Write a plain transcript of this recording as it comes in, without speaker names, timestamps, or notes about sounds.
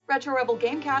Retro Rebel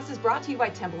Gamecast is brought to you by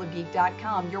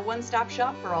TempleOfGeek.com, your one-stop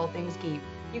shop for all things geek.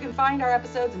 You can find our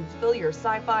episodes and fulfill your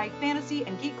sci-fi, fantasy,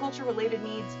 and geek culture-related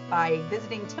needs by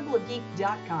visiting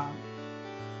TempleOfGeek.com.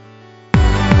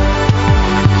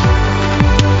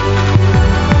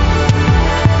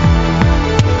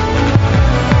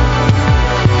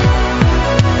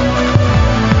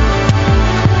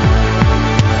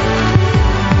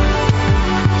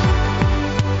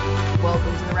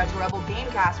 Welcome to the Retro Rebel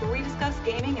Gamecast, where we discuss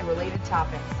gaming and related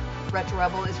topics. Retro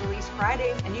Rebel is released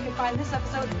Fridays, and you can find this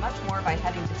episode and much more by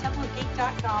heading to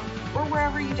TempleOfGeek.com or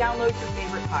wherever you download your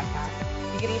favorite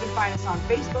podcasts. You can even find us on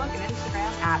Facebook and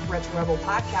Instagram at Retro Rebel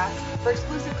Podcast for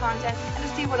exclusive content and to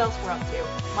see what else we're up to.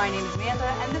 My name is Amanda,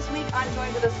 and this week I'm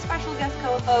joined with a special guest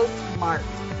co-host, Mark.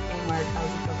 Hey Mark, how's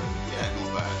it going? Yeah,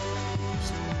 not bad.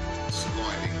 Just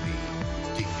surviving the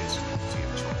ridiculous quantity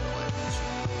of chocolate I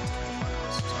consume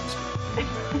in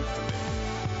 25 hours.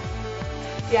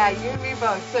 Yeah, you and me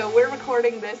both. So we're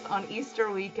recording this on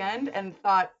Easter weekend and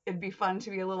thought it'd be fun to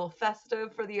be a little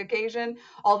festive for the occasion,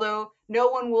 although no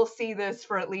one will see this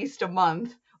for at least a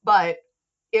month, but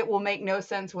it will make no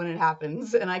sense when it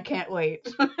happens, and I can't wait.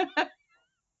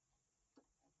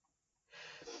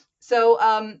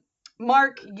 So,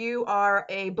 Mark, you are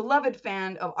a beloved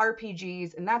fan of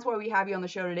RPGs, and that's why we have you on the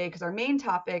show today, because our main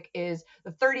topic is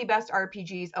the 30 best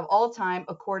RPGs of all time,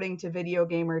 according to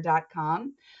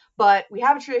videogamer.com. But we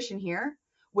have a tradition here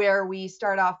where we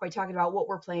start off by talking about what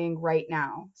we're playing right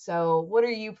now. So what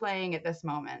are you playing at this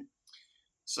moment?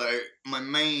 So my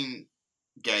main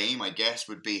game, I guess,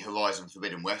 would be Horizon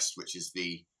Forbidden West, which is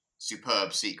the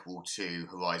superb sequel to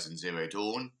Horizon Zero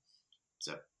Dawn. It's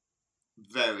a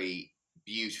very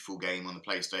beautiful game on the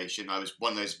PlayStation. I was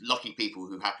one of those lucky people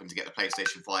who happened to get the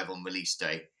PlayStation 5 on release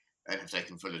day and have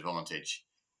taken full advantage.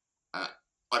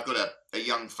 I've got a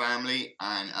young family,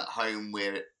 and at home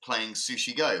we're playing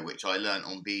Sushi Go, which I learnt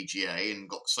on BGA and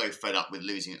got so fed up with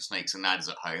losing at Snakes and Ladders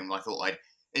at home, I thought I'd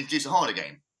introduce a harder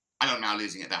game. And I'm now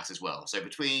losing at that as well. So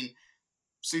between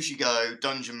Sushi Go,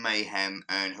 Dungeon Mayhem,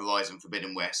 and Horizon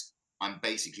Forbidden West, I'm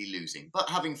basically losing, but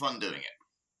having fun doing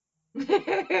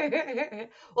it.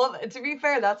 Well, to be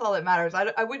fair, that's all that matters.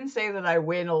 I wouldn't say that I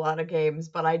win a lot of games,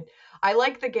 but I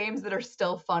like the games that are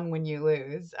still fun when you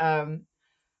lose.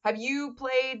 Have you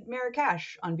played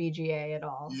Marrakesh on BGA at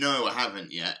all? No, I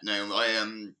haven't yet. No,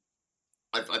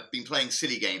 I've been playing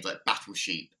silly games like Battle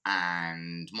Sheep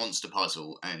and Monster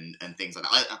Puzzle and things like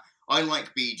that. I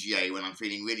like BGA when I'm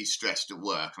feeling really stressed at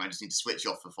work and I just need to switch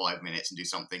off for 5 minutes and do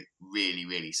something really,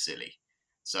 really silly.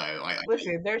 So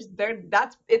listen,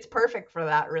 it's perfect for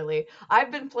that, really. I've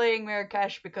been playing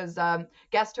Marrakesh because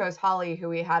guest host Holly, who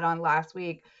we had on last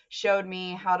week, showed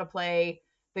me how to play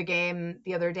the game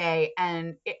the other day,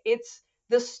 and it's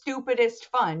the stupidest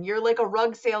fun. You're like a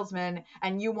rug salesman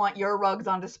and you want your rugs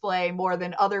on display more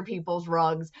than other people's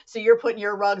rugs, so you're putting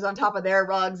your rugs on top of their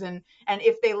rugs, and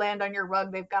if they land on your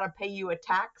rug, they've got to pay you a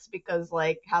tax because,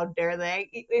 like, how dare they?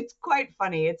 It's quite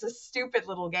funny. It's a stupid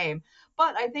little game,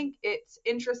 but I think it's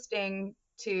interesting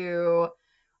to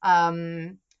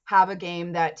have a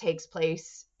game that takes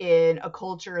place in a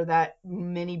culture that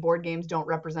many board games don't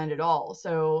represent at all.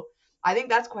 So I think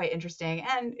that's quite interesting,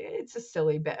 and it's a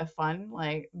silly bit of fun.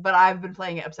 But I've been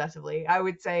playing it obsessively. I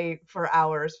would say for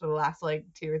hours for the last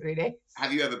 2 or 3 days.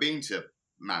 Have you ever been to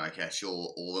Marrakesh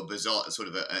or a bazaar, sort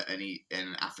of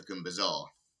an African bazaar?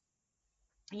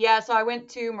 Yeah, so I went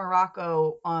to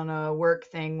Morocco on a work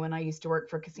thing when I used to work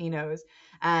for casinos,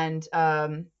 and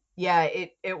yeah,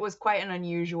 it was quite an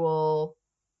unusual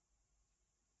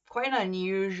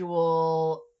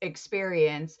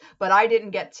experience, but I didn't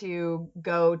get to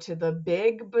go to the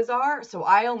big bazaar, so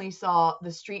I only saw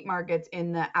the street markets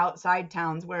in the outside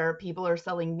towns where people are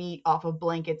selling meat off of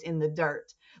blankets in the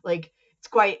dirt. It's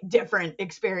quite different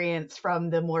experience from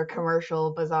the more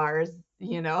commercial bazaars,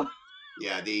 you know.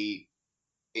 Yeah, in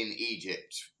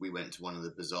Egypt we went to one of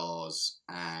the bazaars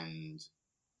and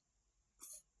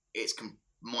it's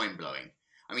mind-blowing.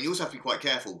 I mean, you also have to be quite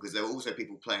careful because there were also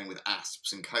people playing with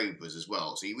asps and cobras as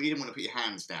well. So you really didn't want to put your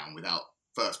hands down without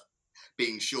first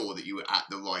being sure that you were at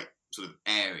the right sort of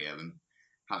area and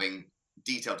having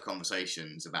detailed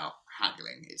conversations about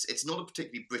haggling. It's not a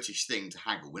particularly British thing to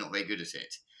haggle. We're not very good at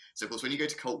it. So, of course, when you go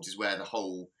to cultures where the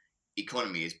whole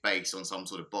economy is based on some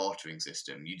sort of bartering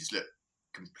system, you just look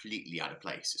completely out of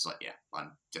place. It's like, yeah,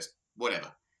 I'm just,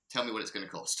 whatever. Tell me what it's going to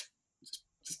cost.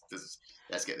 Just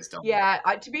let's get this done. Yeah,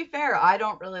 to be fair, I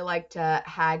don't really like to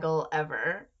haggle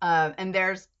ever. And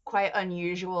there's quite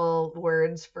unusual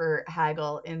words for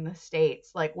haggle in the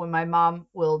States. Like when my mom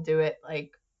will do it,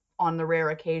 on the rare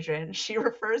occasion, she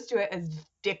refers to it as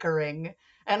dickering.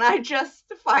 And I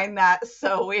just find that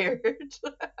so weird.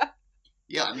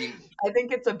 Yeah, I mean, I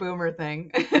think it's a boomer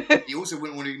thing. you also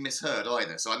wouldn't want to be misheard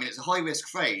either. So, I mean, it's a high risk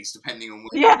phrase depending on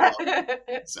where you Yeah.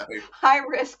 are. So, High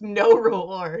risk, no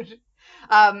reward.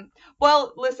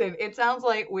 Well, listen, it sounds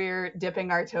like we're dipping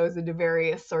our toes into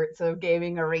various sorts of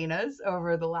gaming arenas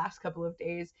over the last couple of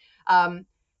days. Um,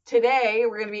 Today,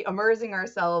 we're going to be immersing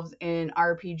ourselves in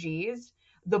RPGs.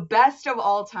 The best of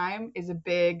all time is a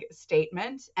big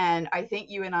statement, and I think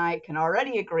you and I can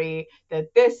already agree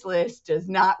that this list does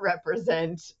not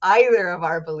represent either of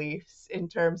our beliefs in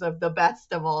terms of the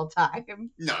best of all time.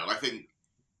 no, I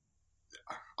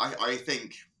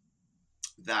think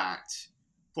that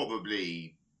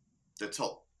probably the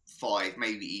top 5,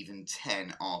 maybe even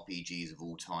 10 RPGs of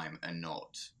all time are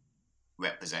not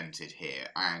represented here.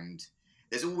 And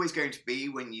there's always going to be,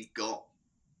 when you've got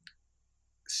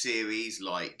series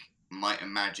like Might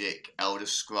and Magic, Elder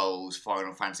Scrolls,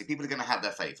 Final Fantasy, people are going to have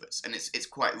their favourites. And it's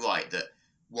quite right that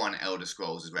one Elder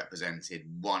Scrolls is represented,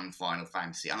 one Final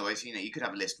Fantasy. Otherwise, you could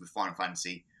have a list with Final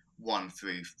Fantasy 1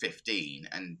 through 15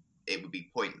 and it would be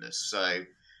pointless. So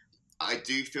I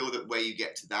do feel that where you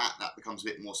get to that becomes a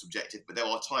bit more subjective. But there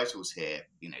are titles here,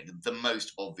 the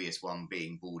most obvious one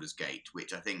being Baldur's Gate,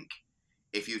 which I think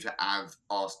if you were to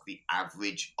ask the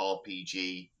average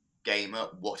RPG gamer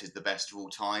what is the best of all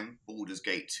time, Baldur's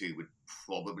Gate 2 would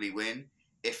probably win.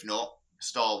 If not,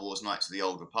 Star Wars Knights of the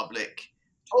Old Republic,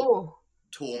 Oh,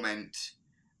 Torment.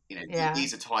 yeah.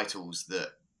 These are titles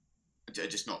that are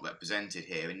just not represented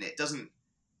here, and it doesn't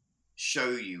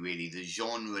show you really the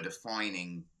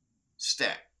genre-defining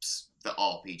steps that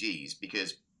RPGs,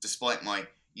 because despite my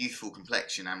youthful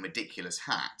complexion and ridiculous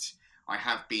hat, I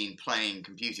have been playing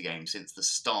computer games since the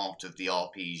start of the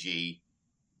RPG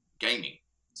gaming.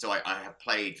 So I have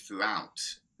played throughout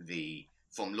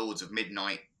from Lords of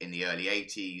Midnight in the early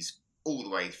 80s all the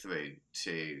way through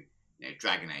to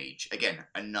Dragon Age. Again,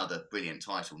 another brilliant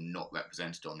title not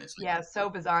represented on this list. Yeah,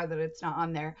 so bizarre that it's not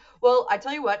on there. Well, I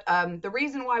tell you what, the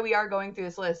reason why we are going through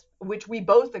this list, which we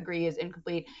both agree is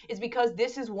incomplete, is because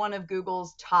this is one of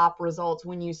Google's top results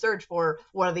when you search for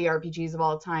what are the RPGs of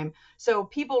all time. So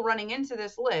people running into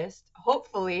this list,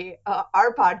 hopefully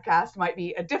our podcast might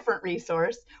be a different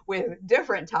resource with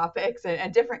different topics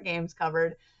and different games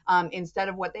covered. Instead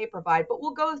of what they provide. But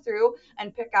we'll go through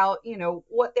and pick out,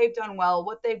 what they've done well,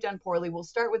 what they've done poorly. We'll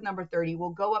start with number 30.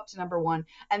 We'll go up to number 1.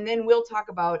 And then we'll talk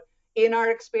about, in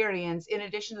our experience, in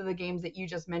addition to the games that you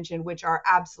just mentioned, which are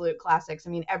absolute classics. I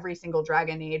mean, every single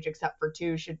Dragon Age except for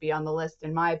 2 should be on the list,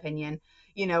 in my opinion.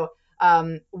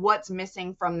 What's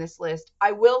missing from this list.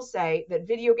 I will say that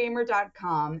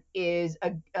videogamer.com is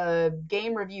a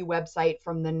game review website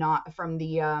from the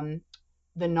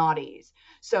noughties.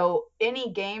 So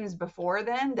any games before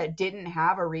then that didn't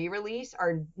have a re-release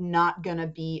are not going to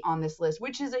be on this list,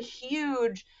 which is a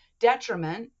huge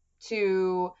detriment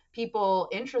to people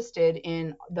interested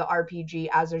in the RPG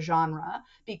as a genre,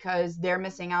 because they're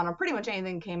missing out on pretty much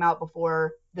anything that came out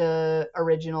before the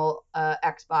original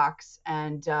Xbox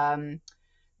and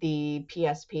the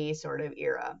PSP sort of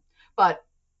era. But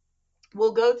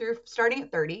we'll go through starting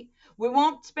at 30. We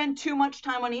won't spend too much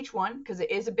time on each one because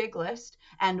it is a big list,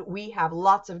 and we have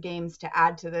lots of games to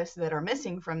add to this that are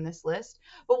missing from this list.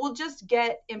 But we'll just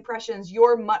get impressions.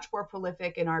 You're much more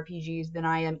prolific in RPGs than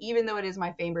I am, even though it is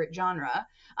my favorite genre,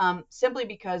 simply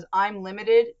because I'm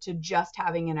limited to just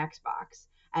having an Xbox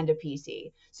and a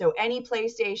PC. So any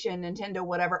PlayStation, Nintendo,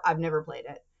 whatever, I've never played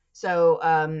it. So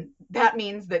that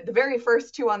means that the very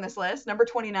first 2 on this list, number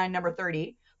 29, number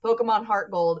 30, Pokemon Heart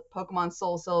Gold, Pokemon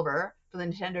Soul Silver for the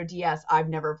Nintendo DS, I've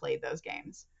never played those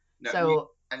games. No,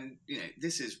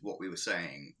 this is what we were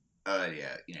saying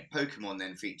earlier. Pokemon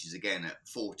then features again at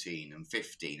 14 and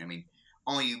 15. I mean,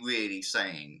 are you really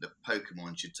saying that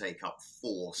Pokemon should take up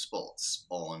 4 spots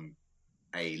on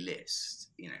a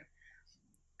list?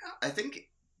 I think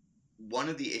one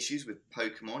of the issues with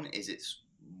Pokemon is it's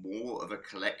more of a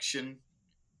collection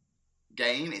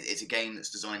game. It's a game that's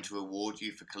designed to reward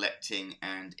you for collecting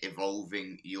and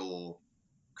evolving your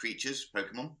creatures,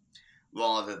 Pokemon,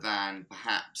 rather than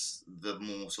perhaps the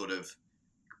more sort of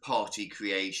party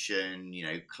creation,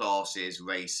 classes,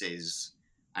 races,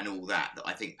 and all that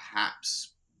I think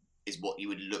perhaps is what you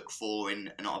would look for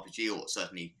in an RPG, or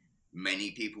certainly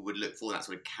many people would look for, that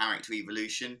sort of character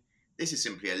evolution. This is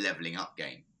simply a leveling up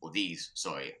game, or these,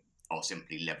 sorry, are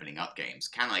simply leveling up games.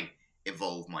 Can I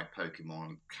evolve my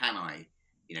Pokemon? Can I,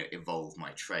 evolve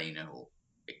my trainer or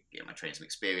get my trainer some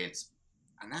experience?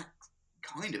 And that's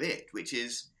kind of it, which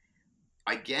is,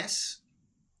 I guess,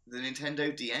 the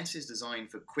Nintendo DS is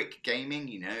designed for quick gaming.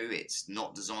 It's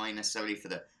not designed necessarily for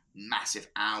the massive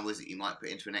hours that you might put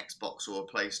into an Xbox or a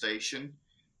PlayStation.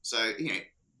 So,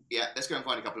 yeah, let's go and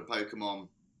find a couple of Pokemon.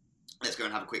 Let's go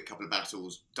and have a quick couple of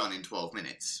battles done in 12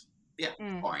 minutes. Yeah,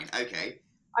 Mm. fine, okay.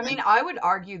 I mean, I would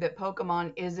argue that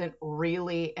Pokemon isn't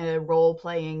really a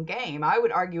role-playing game. I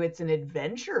would argue it's an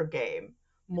adventure game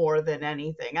more than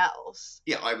anything else.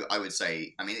 Yeah, I would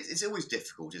say, I mean, it's always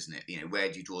difficult, isn't it?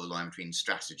 Where do you draw the line between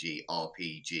strategy,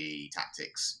 RPG,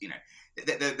 tactics?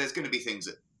 There's going to be things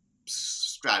that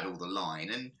straddle the line.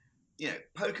 And,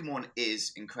 Pokemon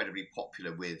is incredibly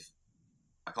popular with,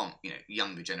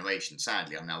 younger generations.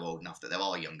 Sadly, I'm now old enough that there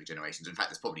are younger generations. In fact,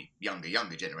 there's probably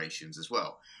younger generations as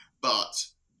well. But,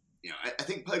 I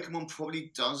think Pokemon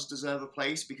probably does deserve a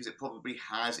place because it probably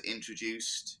has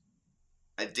introduced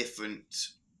a different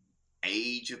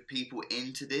age of people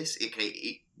into this.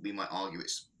 Okay, we might argue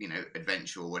it's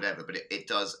adventure or whatever, but it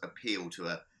does appeal to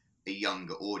a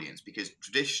younger audience because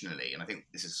traditionally, and I think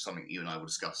this is something you and I will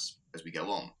discuss as we go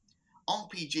on,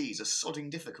 RPGs are sodding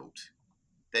difficult.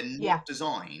 They're not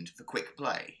designed for quick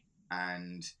play,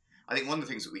 and I think one of the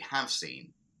things that we have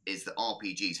seen is that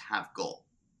RPGs have got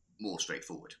more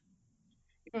straightforward.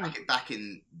 Back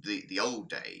in the old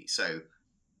days, so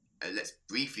let's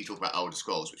briefly talk about Elder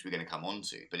Scrolls, which we're going to come on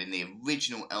to. But in the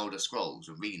original Elder Scrolls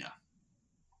arena,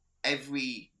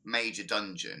 every major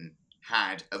dungeon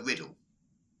had a riddle.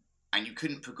 And you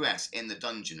couldn't progress in the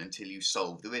dungeon until you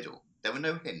solved the riddle. There were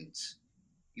no hints.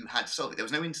 You had to solve it. There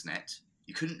was no internet.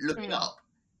 You couldn't look it up.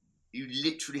 You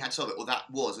literally had to solve it. Or that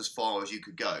was as far as you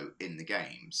could go in the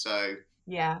game. So,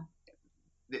 yeah,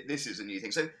 this is a new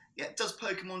thing. So, yeah, does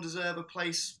Pokemon deserve a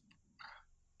place?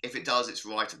 If it does, it's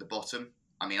right at the bottom.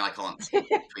 I mean, I can't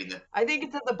between the... I think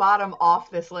it's at the bottom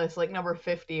off this list, like number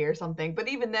 50 or something. But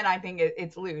even then, I think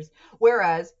it's loose.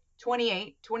 Whereas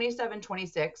 28, 27,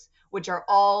 26, which are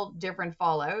all different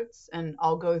Fallouts, and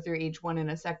I'll go through each one in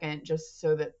a second just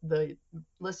so that the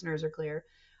listeners are clear.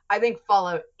 I think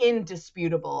Fallout,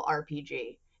 indisputable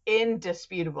RPG.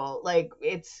 Indisputable. Like,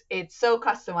 it's so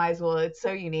customizable. It's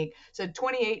so unique. So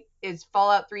 28 is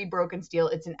Fallout 3 Broken Steel.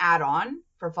 It's an add-on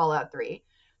for Fallout 3.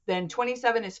 Then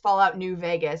 27 is Fallout New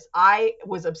Vegas. I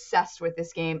was obsessed with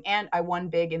this game, and I won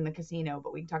big in the casino,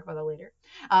 but we can talk about that later.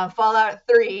 Fallout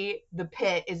 3, The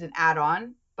Pit, is an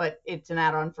add-on, but it's an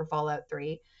add-on for Fallout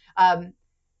 3.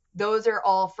 Those are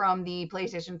all from the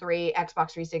PlayStation 3,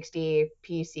 Xbox 360,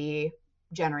 PC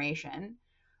generation.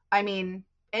 I mean,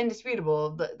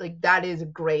 indisputable, like, that is a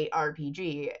great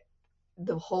RPG.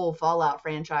 The whole Fallout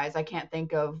franchise, I can't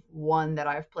think of one that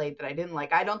I've played that I didn't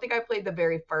like. I don't think I played the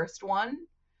very first one,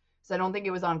 so I don't think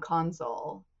it was on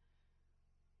console.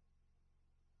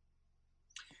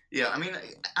 Yeah, I mean,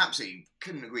 absolutely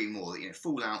couldn't agree more that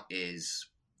Fallout is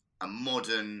a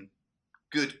modern,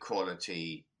 good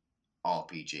quality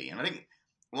RPG, and I think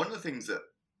one of the things that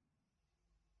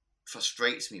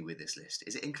frustrates me with this list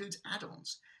is it includes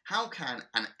add-ons. How can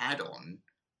an add-on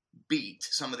beat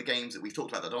some of the games that we've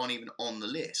talked about that aren't even on the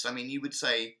list? I mean, you would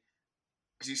say,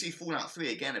 because you see Fallout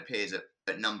 3 again appears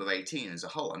at number 18 as a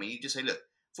whole. I mean, you just say, look,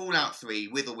 Fallout 3,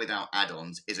 with or without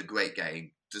add-ons, is a great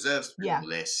game, deserves to be on the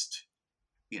list.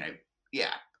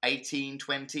 18,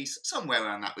 20, somewhere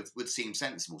around that would seem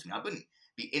sensible to me. I wouldn't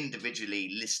be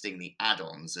individually listing the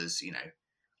add-ons as,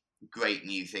 great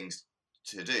new things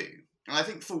to do. And I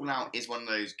think Fallout is one of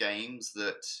those games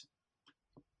that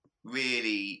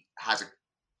really has a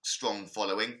strong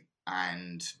following,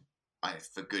 and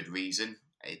for good reason.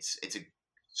 It's a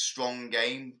strong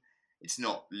game. It's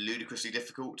not ludicrously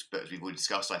difficult, but as we've already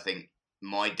discussed, I think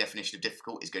my definition of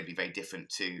difficult is going to be very different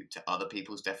to other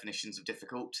people's definitions of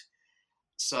difficult.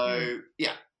 So,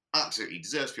 yeah, absolutely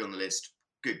deserves to be on the list.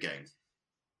 Good game.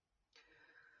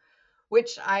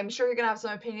 Which I'm sure you're going to have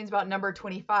some opinions about number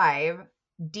 25,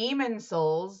 Demon's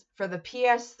Souls for the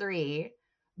PS3,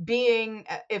 being,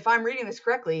 if I'm reading this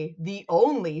correctly, the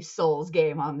only Souls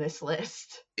game on this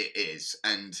list. It is,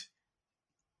 and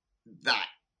that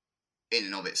in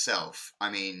and of itself, I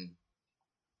mean,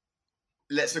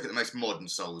 let's look at the most modern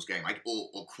Souls game,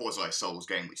 or quasi-Souls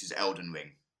game, which is Elden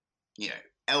Ring.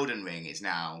 Elden Ring is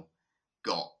now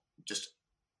got just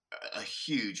a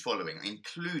huge following,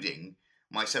 including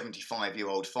my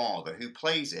 75-year-old father, who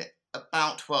plays it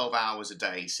about 12 hours a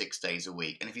day, 6 days a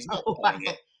week. And if he's not playing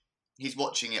it, he's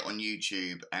watching it on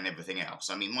YouTube and everything else.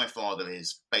 I mean, my father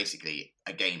is basically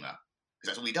a gamer, because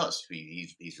that's all he does.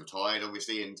 He's retired,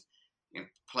 obviously, and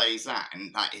plays that,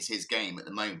 and that is his game at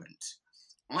the moment.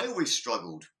 I always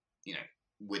struggled,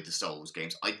 with the Souls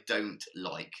games. I don't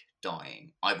like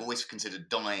dying. I've always considered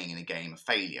dying in a game a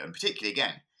failure, and particularly,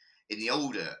 again, in the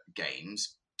older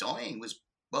games, dying was,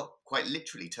 well, quite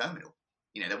literally terminal.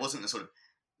 There wasn't the sort of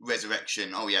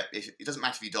resurrection, oh yeah, it doesn't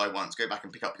matter if you die once, go back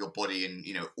and pick up your body and,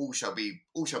 all shall be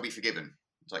forgiven.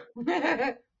 It's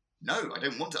like, no, I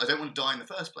don't want to. I don't want to die in the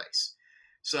first place.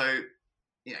 So,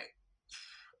 you know,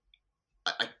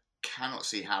 I cannot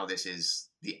see how this is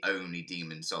the only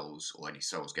Demon Souls or any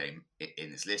Souls game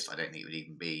in this list. I don't think it would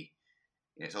even be.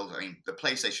 You know, Souls. I mean, the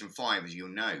PlayStation 5, as you'll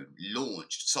know,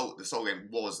 launched. The Soul game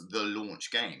was the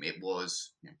launch game. It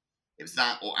was. You know, it was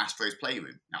that or Astro's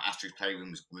Playroom. Now, Astro's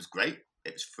Playroom was great.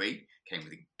 It was free.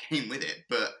 Came with it.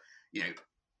 But you know,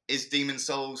 is Demon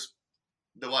Souls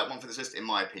the right one for this list? In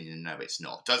my opinion, no, it's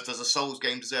not. Does a Souls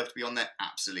game deserve to be on there?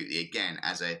 Absolutely. Again,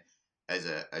 as a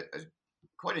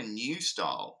quite a new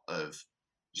style of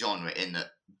genre in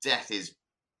that death is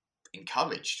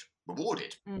encouraged,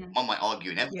 rewarded. One might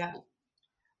argue inevitable.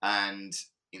 And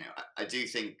you know, I do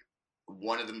think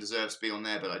one of them deserves to be on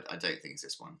there, but I don't think it's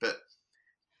this one. But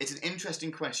it's an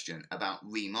interesting question about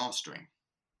remastering.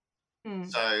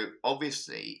 So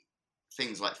obviously,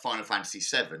 things like Final Fantasy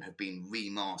VII have been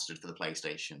remastered for the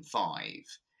PlayStation 5.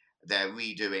 They're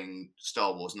redoing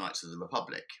Star Wars Knights of the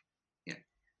Republic. You know,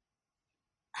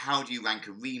 how do you rank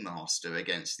a remaster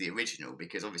against the original?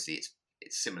 Because obviously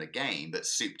it's similar game, but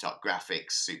souped up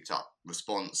graphics, souped up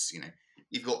response. You know,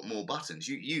 you've got more buttons.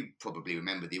 You probably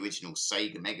remember the original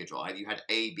Sega Mega Drive. You had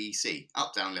ABC,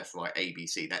 up, down, left, right,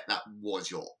 ABC. That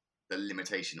was the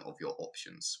limitation of your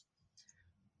options.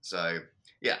 So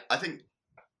yeah, I think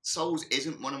Souls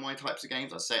isn't one of my types of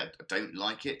games. I say I don't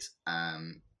like it. I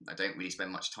don't really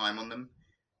spend much time on them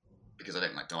because I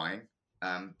don't like dying.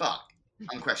 But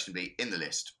unquestionably, in the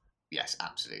list, yes,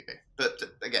 absolutely. But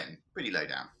again, pretty low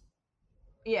down.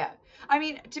 Yeah. I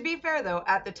mean, to be fair though,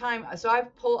 at the time, so I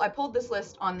pulled this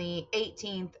list on the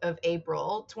 18th of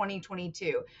April,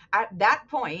 2022. At that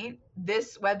point,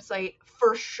 this website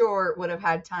for sure would have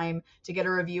had time to get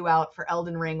a review out for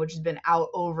Elden Ring, which has been out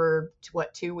over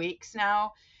 2 weeks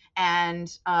now. And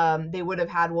they would have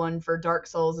had one for Dark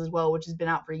Souls as well, which has been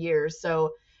out for years.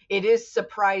 So it is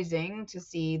surprising to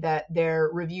see that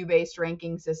their review-based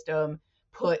ranking system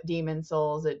put Demon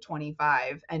Souls at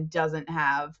 25 and doesn't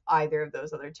have either of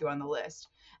those other two on the list.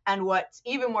 And what's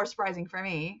even more surprising for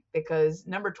me, because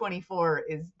number 24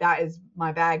 is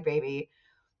my bag, baby.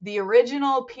 The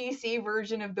original PC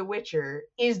version of The Witcher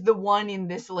is the one in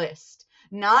this list.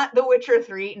 Not The Witcher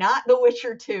 3, not The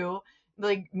Witcher 2.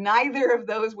 Like, neither of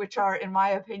those, which are, in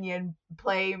my opinion,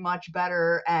 play much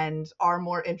better and are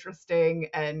more interesting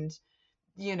and,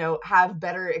 you know, have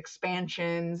better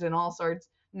expansions and all sorts.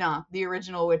 Nah, the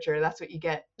original Witcher, that's what you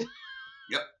get.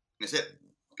 Yep, that's it.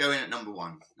 Go in at number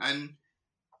 1. And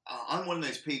I'm one of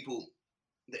those people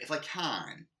that if I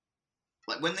can,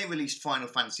 like when they released Final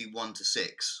Fantasy 1 to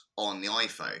 6 on the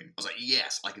iPhone, I was like,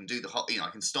 yes, I can do I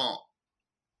can start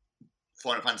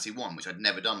Final Fantasy 1, which I'd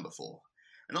never done before.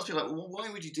 And lots of people are like, well, why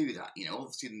would you do that? You know,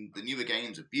 obviously the newer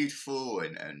games are beautiful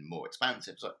and more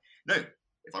expansive. So, no,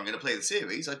 if I'm going to play the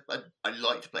series, I'd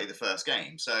like to play the first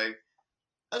game. So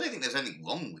I don't think there's anything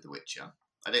wrong with The Witcher.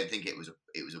 I don't think it was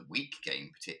a weak game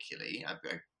particularly.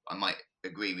 I might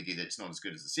agree with you that it's not as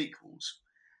good as the sequels.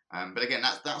 But again,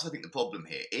 that's I think the problem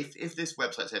here. If this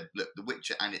website said, look, The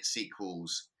Witcher and its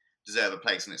sequels deserve a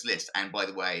place on its list, and by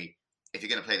the way, if you're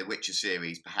going to play the Witcher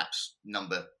series, perhaps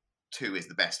number 2 is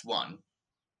the best one,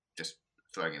 just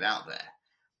throwing it out there,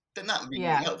 then that would be really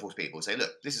helpful to people. Say,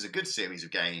 look, this is a good series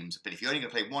of games, but if you're only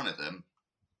going to play one of them,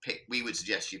 we would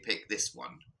suggest you pick this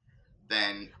one.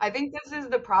 Then I think this is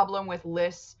the problem with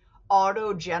lists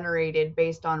auto-generated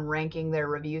based on ranking their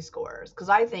review scores. Because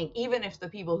I think even if the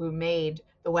people who made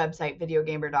the website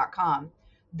videogamer.com,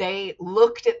 they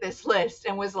looked at this list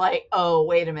and was like, oh,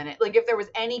 wait a minute. Like if there was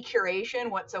any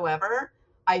curation whatsoever,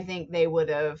 I think they would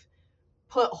have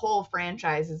put whole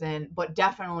franchises in, but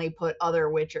definitely put other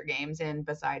Witcher games in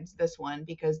besides this one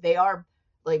because they are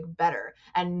like better.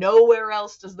 And nowhere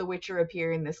else does The Witcher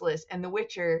appear in this list. And The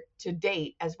Witcher to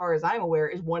date, as far as I'm aware,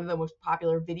 is one of the most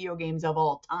popular video games of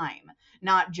all time,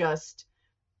 not just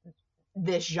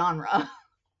this genre.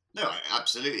 No,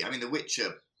 absolutely. I mean, The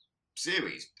Witcher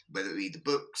series, whether it be the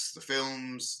books, the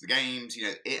films, the games, you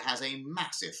know, it has a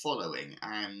massive following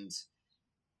and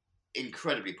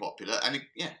incredibly popular. And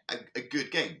a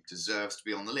good game, deserves to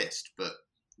be on the list. But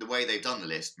the way they've done the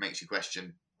list makes you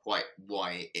question quite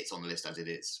why it's on the list as it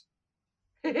is.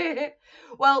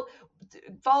 Well,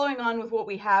 following on with what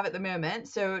we have at the moment,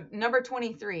 so number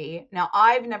 23. Now,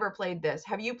 I've never played this.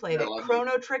 Have you played it?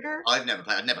 Chrono Trigger? I've never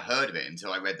played. I'd never heard of it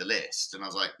until I read the list, and I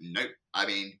was like, nope. I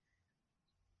mean,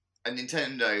 a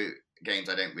Nintendo games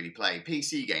I don't really play.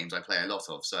 PC games I play a lot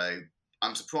of, so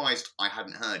I'm surprised I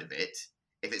hadn't heard of it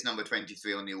if it's number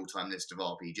 23 on the all-time list of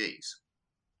RPGs.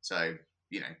 So,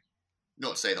 you know,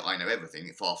 not to say that I know everything,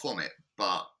 far from it,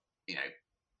 but, you know,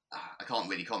 I can't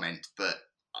really comment, but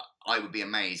I would be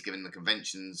amazed, given the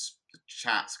conventions, the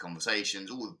chats,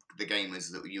 conversations, all the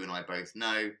gamers that you and I both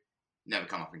know never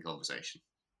come up in conversation.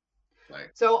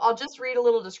 So I'll just read a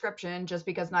little description just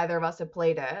because neither of us have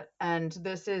played it. And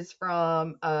this is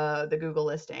from the Google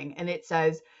listing. And it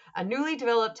says a newly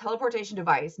developed teleportation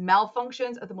device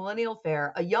malfunctions at the Millennial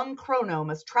Fair. A young Chrono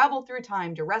must travel through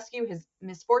time to rescue his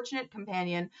misfortunate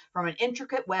companion from an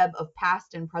intricate web of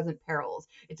past and present perils.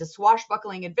 It's a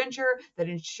swashbuckling adventure that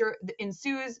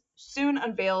ensues, soon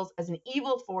unveils as an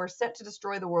evil force set to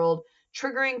destroy the world,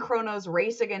 triggering Chrono's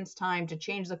race against time to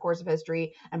change the course of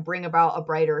history and bring about a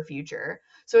brighter future.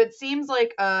 So it seems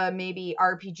like a maybe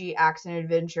RPG action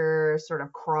adventure sort of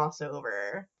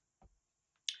crossover.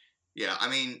 Yeah, I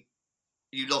mean,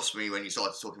 you lost me when you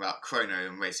started talking about Chrono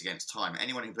and Race Against Time.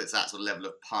 Anyone who puts that sort of level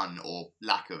of pun or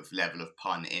lack of level of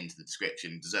pun into the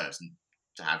description deserves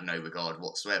to have no regard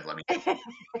whatsoever. I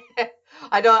mean,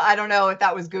 I don't know if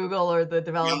that was Google or the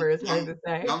developers. Hard to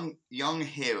say. young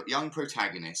hero, young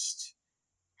protagonist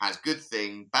has good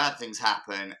thing, bad things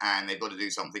happen, and they've got to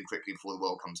do something quickly before the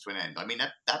world comes to an end. I mean,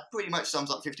 that pretty much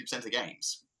sums up 50% of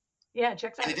games. Yeah,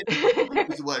 checks out. And it doesn't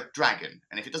use the word dragon,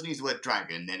 and if it doesn't use the word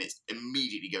dragon, then it's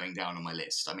immediately going down on my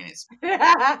list. I mean, it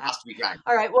has to be dragon.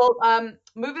 All right, well,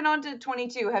 moving on to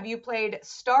 22. Have you played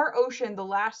Star Ocean: The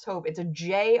Last Hope? It's a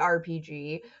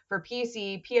JRPG for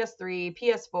PC, PS3,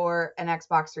 PS4, and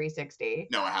Xbox 360.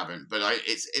 No, I haven't, but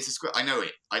it's a Square. I know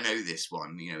it. I know this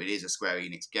one. You know, it is a Square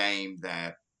Enix game.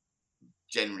 They're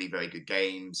generally very good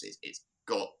games. It's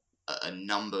got a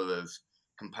number of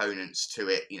components to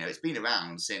it. You know, it's been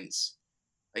around since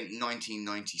I think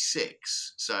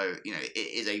 1996. So you know, it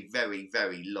is a very,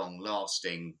 very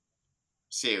long-lasting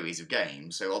series of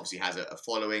games. So obviously has a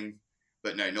following,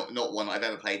 but no, not one I've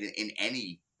ever played in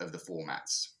any of the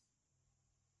formats.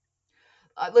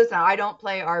 Listen, I don't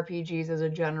play RPGs as a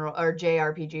general or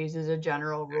JRPGs as a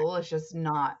general rule. It's just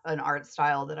not an art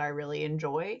style that I really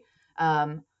enjoy.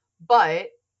 But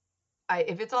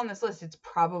if it's on this list, it's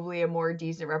probably a more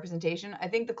decent representation. I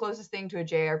think the closest thing to a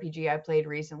JRPG I played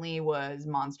recently was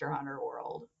Monster Hunter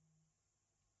World.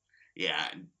 Yeah,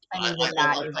 I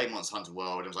played Monster Hunter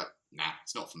World. I was like, nah,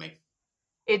 it's not for me.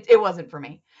 It wasn't for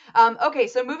me. Okay,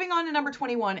 so moving on to number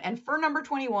 21, and for number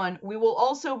 21, we will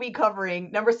also be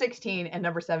covering number 16 and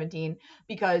number 17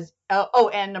 because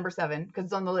and number 7 because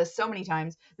it's on the list so many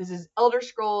times. This is Elder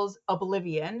Scrolls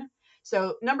Oblivion.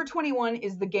 So number 21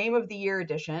 is the Game of the Year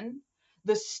edition.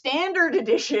 The standard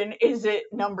edition is at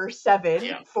number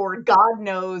 7 for God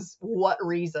knows what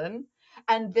reason.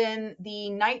 And then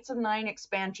the Knights of Nine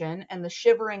expansion and the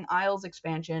Shivering Isles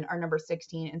expansion are number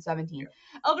 16 and 17. Yeah.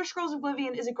 Elder Scrolls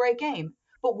Oblivion is a great game,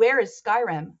 but where is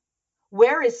Skyrim?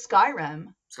 Where is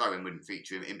Skyrim? Skyrim wouldn't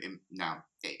feature in now.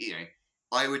 You know,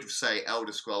 I would say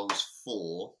Elder Scrolls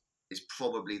 4 is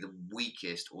probably the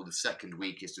weakest or the second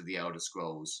weakest of the Elder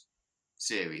Scrolls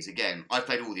series. Again, I've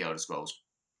played all the Elder Scrolls,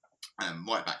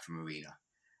 right back from Arena.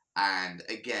 And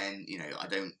again, you know, I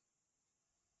don't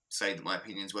say that my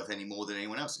opinion's worth any more than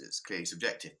anyone else's. It's clearly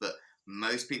subjective. But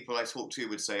most people I talk to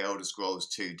would say Elder Scrolls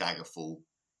 2 Daggerfall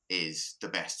is the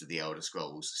best of the Elder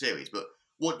Scrolls series. But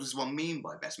what does one mean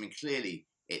by best? I mean, clearly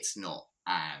it's not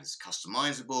as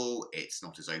customizable, it's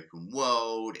not as open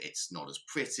world, it's not as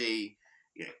pretty.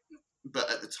 You know, but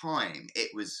at the time,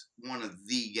 it was one of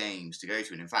the games to go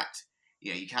to. And in fact,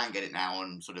 you know, you can get it now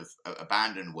on sort of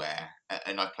abandonware,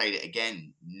 and I played it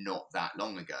again not that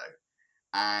long ago.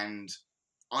 And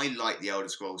I like the Elder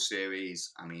Scrolls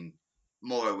series. I mean,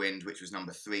 Morrowind, which was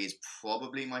number 3, is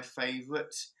probably my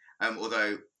favourite.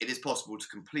 Although it is possible to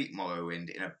complete Morrowind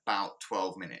in about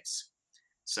 12 minutes.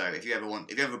 So if you're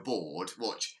ever bored,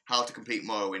 watch How to Complete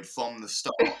Morrowind from the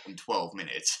start in 12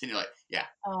 minutes. And you're like, yeah.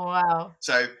 Oh, wow.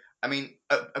 So, I mean,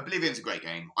 Oblivion's a great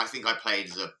game. I think I played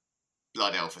as a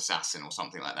Blood Elf Assassin or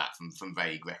something like that from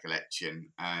vague recollection.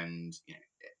 And, you know,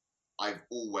 I've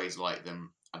always liked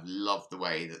them. I've loved the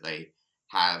way that they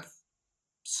have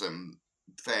some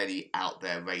fairly out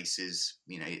there races.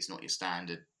 You know, it's not your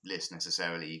standard list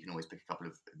necessarily. You can always pick a couple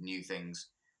of new things.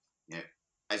 You know,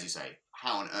 as you say,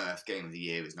 how on earth Game of the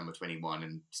Year is number 21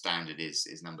 and standard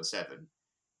is number 7.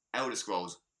 Elder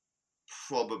Scrolls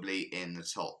probably in the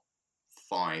top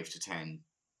 5 to 10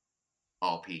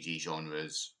 RPG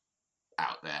genres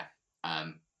out there.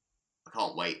 I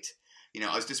can't wait. You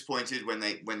know, I was disappointed when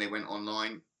they went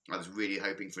online. I was really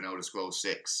hoping for an Elder Scrolls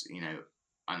 6, you know,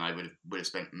 and I would have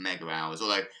spent mega hours.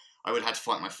 Although I would have had to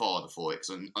fight my father for it,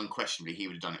 because unquestionably he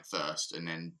would have done it first, and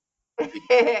then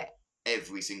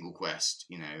every single quest,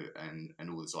 you know, and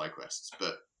all the side quests.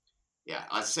 But yeah,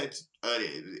 as I said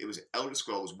earlier, it was Elder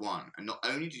Scrolls 1, and not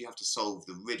only did you have to solve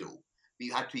the riddle,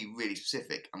 you had to be really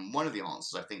specific. And one of the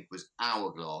answers, I think, was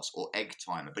hourglass or egg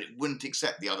timer, but it wouldn't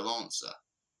accept the other answer.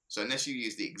 So unless you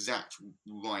use the exact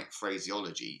right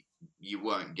phraseology, you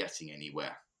weren't getting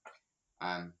anywhere.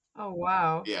 Oh,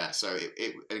 wow. Yeah, so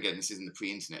it again, this is in the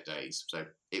pre-internet days, so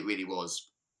it really was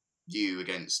you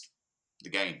against the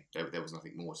game. There was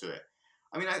nothing more to it.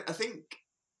 I mean, I think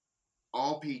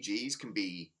RPGs can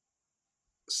be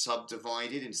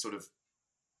subdivided in sort of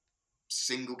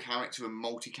single character and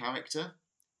multi-character,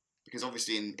 because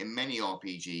obviously in many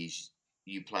RPGs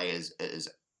you play as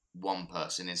one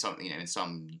person. In some, in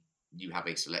some you have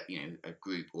a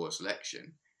group or a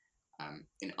selection.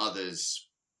 In others,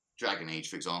 Dragon Age,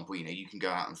 for example, you can go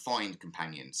out and find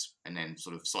companions and then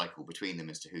sort of cycle between them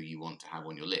as to who you want to have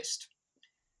on your list.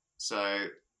 So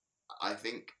I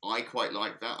think I quite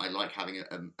like that. I like having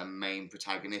a main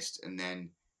protagonist and then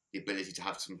the ability to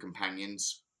have some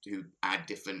companions who add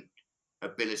different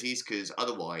abilities, because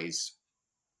otherwise,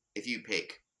 if you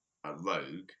pick a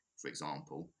rogue, for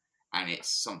example, and it's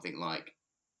something like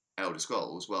Elder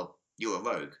Scrolls, well, you're a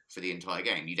rogue for the entire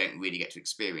game. You don't really get to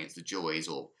experience the joys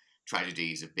or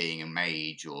tragedies of being a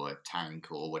mage or a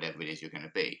tank or whatever it is you're going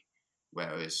to be.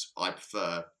 Whereas I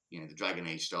prefer, the Dragon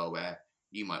Age style where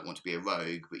you might want to be a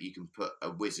rogue, but you can put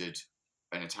a wizard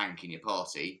and a tank in your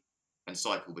party and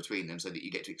cycle between them so that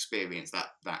you get to experience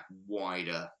that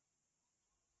wider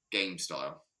game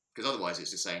style. Because otherwise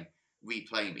it's just saying,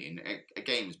 replay me. And a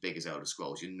game as big as Elder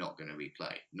Scrolls, you're not going to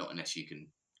replay. Not unless you can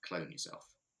clone yourself.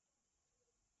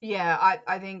 Yeah,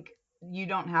 I think you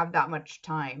don't have that much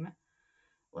time,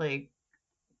 like,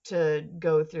 to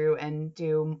go through and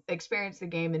experience the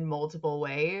game in multiple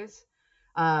ways.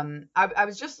 I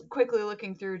was just quickly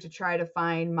looking through to try to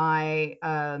find my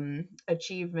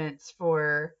achievements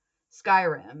for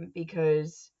Skyrim,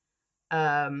 because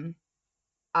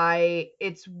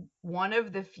it's one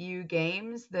of the few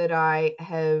games that I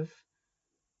have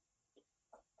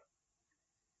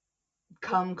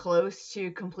come close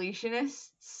to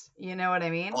completionists. You know what I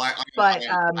mean?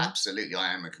 Absolutely,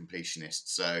 I am a completionist.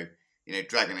 So,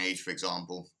 Dragon Age, for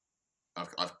example,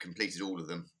 I've completed all of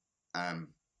them and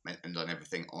done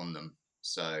everything on them.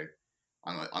 So,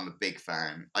 I'm a big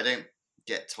fan. I don't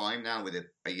get time now with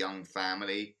a young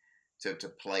family to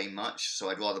play much, so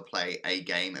I'd rather play a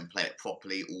game and play it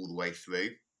properly all the way through.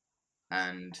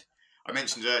 And I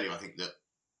mentioned earlier, I think that,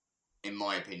 in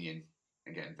my opinion,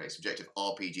 again, very subjective,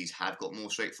 RPGs have got more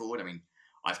straightforward. I mean,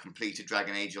 I've completed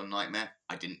Dragon Age on Nightmare.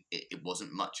 It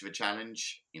wasn't much of a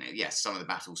challenge. Yes, some of the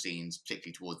battle scenes,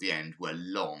 particularly towards the end, were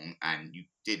long and you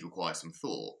did require some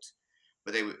thought.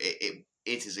 But it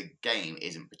as a game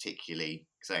isn't particularly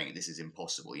saying this is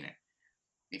impossible.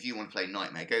 If you want to play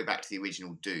Nightmare, go back to the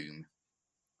original Doom,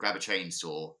 grab a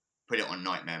chainsaw, put it on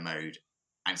Nightmare mode,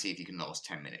 and see if you can last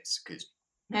 10 minutes. Because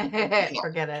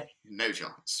forget it. No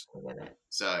chance. Forget it.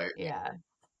 So yeah.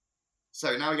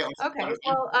 So now we get on. Okay.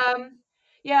 Well,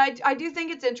 yeah, I do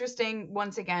think it's interesting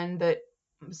once again that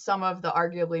some of the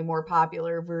arguably more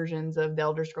popular versions of the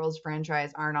Elder Scrolls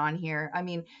franchise aren't on here. I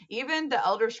mean, even the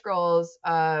Elder Scrolls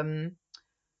Online,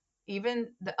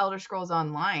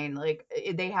 like,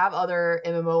 they have other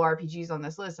MMORPGs on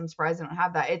this list. I'm surprised they don't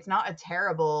have that. It's not a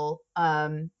terrible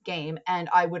game, and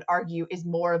I would argue is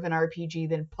more of an RPG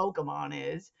than Pokemon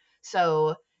is.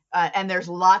 So, and there's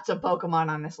lots of Pokemon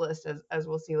on this list, as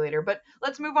we'll see later. But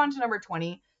let's move on to number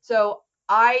 20. So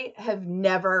I have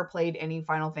never played any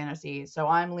Final Fantasy, so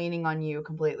I'm leaning on you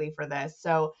completely for this.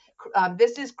 So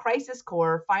this is Crisis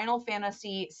Core Final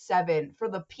Fantasy VII for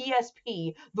the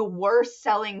PSP, the worst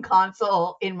selling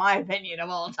console, in my opinion, of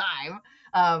all time.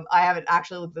 I haven't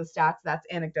actually looked at the stats. That's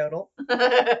anecdotal.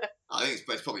 I think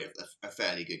it's probably a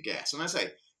fairly good guess. And I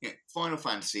say, Final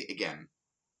Fantasy, again,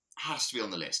 has to be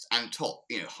on the list and top,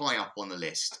 high up on the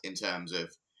list in terms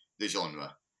of the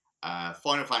genre.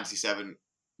 Final Fantasy VII,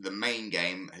 the main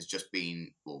game, has just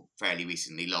been, fairly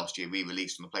recently, last year,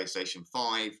 re-released on the PlayStation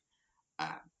 5.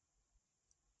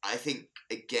 I think,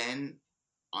 again,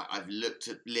 I've looked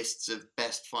at lists of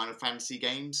best Final Fantasy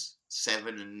games.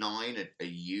 7 and 9 are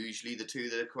usually the two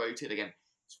that are quoted. Again,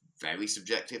 it's very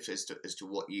subjective as to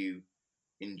what you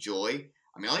enjoy.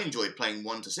 I mean, I enjoyed playing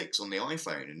 1 to 6 on the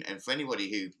iPhone, and for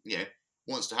anybody who,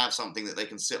 wants to have something that they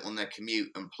can sit on their commute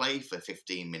and play for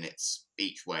 15 minutes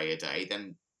each way a day,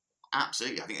 then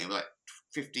absolutely, I think they were like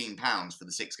 £15 for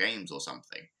the 6 games or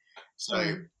something.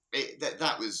 So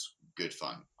that was good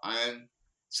fun.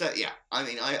 So yeah, I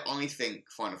mean, I think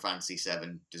Final Fantasy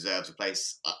VII deserves a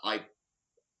place. I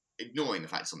ignoring the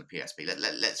fact it's on the PSP.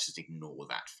 Let's just ignore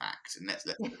that fact and let's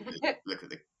look at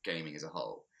the gaming as a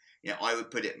whole. I would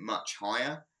put it much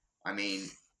higher. I mean,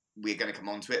 we're going to come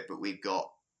on to it, but we've got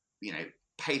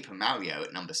Paper Mario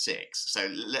at number 6. So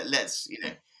let's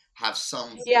have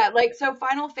some. Yeah, like, so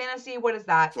Final Fantasy, what is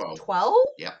that? 12. 12?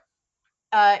 Yeah.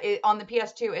 On the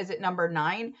PS2, is it number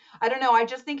 9? I don't know. I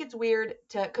just think it's weird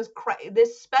because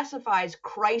this specifies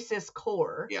Crisis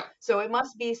Core. Yeah. So it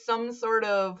must be some sort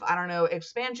of, I don't know,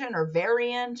 expansion or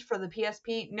variant for the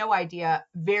PSP. No idea.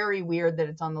 Very weird that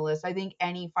it's on the list. I think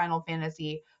any Final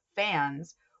Fantasy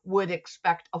fans would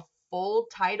expect a full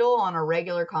title on a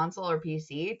regular console or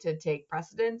PC to take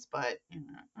precedence, but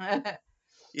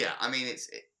Yeah, I mean it's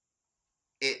a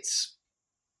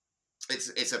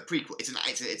prequel. It's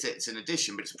an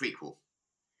addition, but it's a prequel.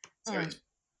 So it's,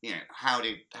 how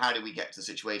do we get to the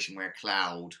situation where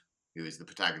Cloud, who is the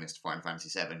protagonist of Final Fantasy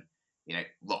VII,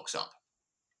 rocks up?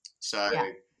 So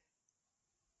Yeah.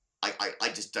 I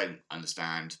just don't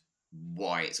understand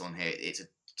why it's on here. It's a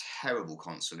terrible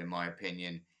console, in my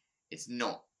opinion. It's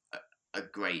not a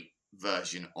great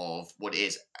version of what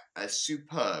is a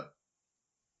superb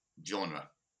genre.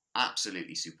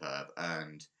 Absolutely superb.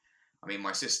 And I mean,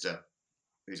 my sister,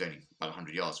 who's only about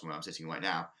 100 yards from where I'm sitting right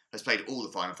now, has played all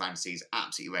the Final Fantasies,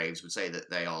 absolutely raves, would say that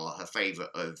they are her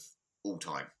favourite of all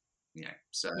time.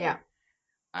 So Yeah.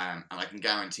 and I can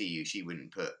guarantee you she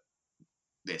wouldn't put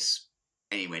this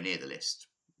anywhere near the list.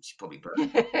 She'd probably put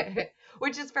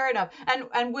Which is fair enough.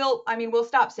 And we'll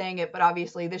stop saying it, but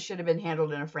obviously this should have been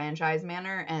handled in a franchise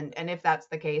manner. And if that's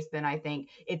the case, then I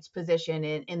think its position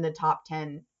in the top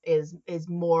 10 is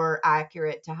more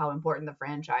accurate to how important the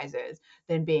franchise is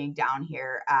than being down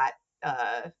here at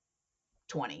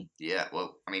 20. Yeah,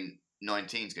 well, I mean,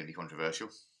 19 is going to be controversial.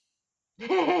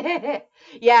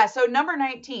 Yeah, so number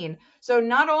 19. So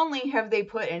not only have they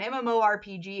put an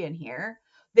MMORPG in here,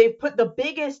 they've put the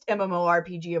biggest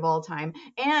MMORPG of all time,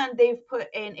 and they've put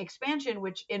an expansion,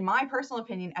 which, in my personal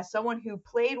opinion, as someone who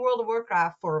played World of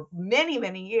Warcraft for many,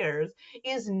 many years,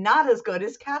 is not as good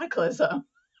as Cataclysm.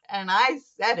 And I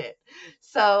said it.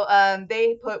 So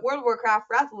they put World of Warcraft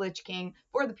Wrath of the Lich King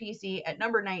for the PC at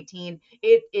number 19.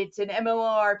 It's an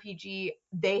MMORPG.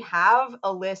 They have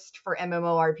a list for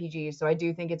MMORPGs, so I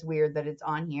do think it's weird that it's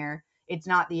on here. It's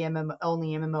not the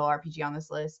only MMORPG on this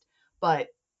list, but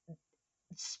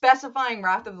specifying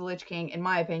Wrath of the Lich King, in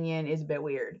my opinion, is a bit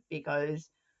weird because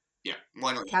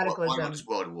why not Cataclysm. Just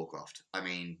World of Warcraft? I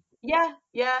mean, I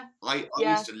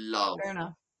used to love fair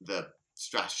enough. the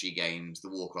strategy games, the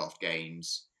Warcraft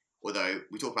games. Although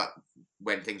we talk about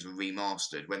when things were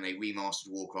remastered, when they remastered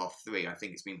Warcraft 3, I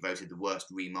think it's been voted the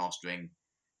worst remastering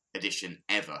edition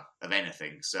ever of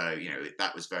anything. So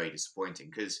that was very disappointing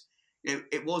because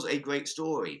it was a great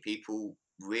story. People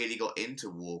really got into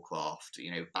Warcraft.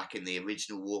 Back in the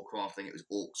original Warcraft thing, it was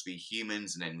orcs v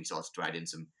humans, and then we started to add in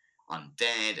some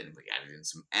undead, and we added in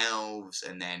some elves,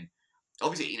 and then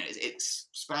obviously it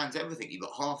spans everything. You've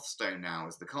got Hearthstone now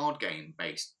as the card game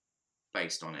based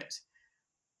on it.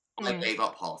 I gave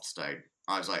up Hearthstone.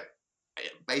 I was like,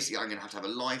 basically, I'm going to have a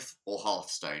life or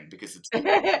Hearthstone because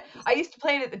I used to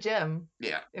play it at the gym.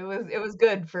 Yeah, it was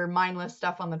good for mindless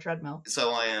stuff on the treadmill.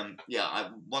 So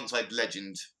once I'd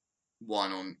Legend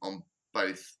 1 on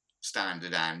both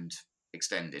standard and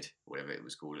extended, whatever it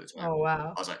was called at the time. Oh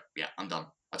wow! I was like, yeah, I'm done.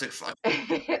 I took a photo.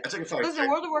 Listen,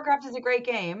 World of Warcraft is a great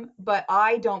game, but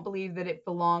I don't believe that it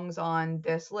belongs on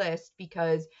this list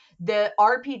because the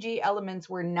RPG elements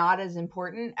were not as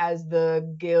important as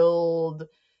the guild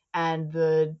and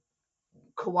the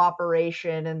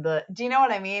cooperation and do you know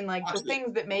what I mean? Like Absolutely. The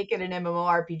things that make it an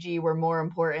MMORPG were more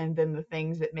important than the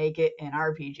things that make it an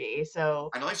RPG. So,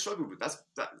 and I struggled with that.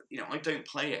 I don't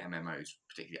play MMOs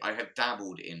particularly. I have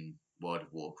dabbled in World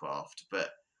of Warcraft,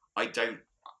 but I don't.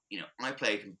 I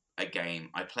play a game.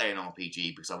 I play an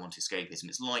RPG because I want escapism.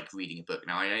 It's like reading a book.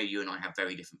 Now I know you and I have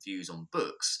very different views on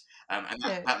books, and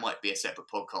that might be a separate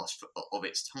podcast of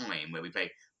its time where we play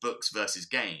books versus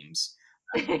games.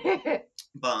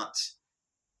 But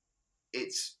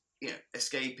it's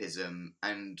escapism,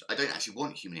 and I don't actually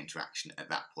want human interaction at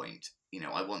that point.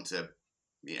 I want to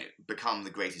become the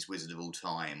greatest wizard of all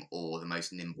time or the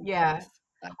most nimble. Yeah.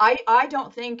 I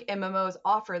don't think MMOs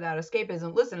offer that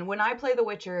escapism. Listen, when I play The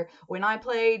Witcher, when I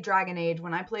play Dragon Age,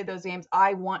 when I play those games,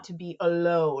 I want to be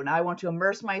alone. I want to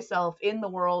immerse myself in the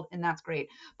world, and that's great.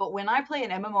 But when I play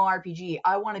an MMORPG,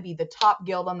 I want to be the top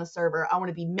guild on the server. I want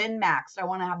to be min-maxed. I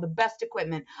want to have the best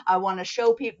equipment. I want to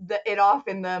show people it off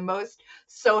in the most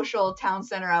social town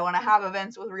center. I want to have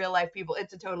events with real life people.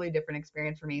 It's a totally different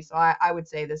experience for me. So I would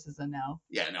say this is a no.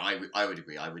 Yeah, no, I would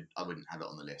agree. I wouldn't have it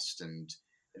on the list. And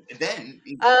then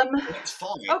it's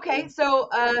fine. Okay, so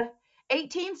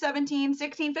 18, 17,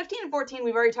 16, 15, and 14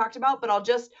 we've already talked about, but I'll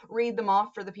just read them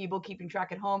off for the people keeping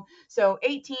track at home. So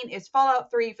 18 is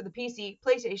Fallout 3 for the PC,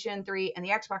 PlayStation 3, and the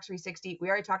Xbox 360. We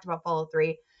already talked about Fallout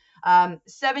 3.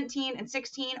 17 and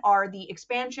 16 are the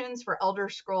expansions for Elder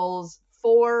Scrolls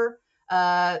 4,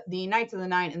 the Knights of the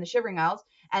Nine, and the Shivering Isles.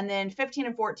 And then 15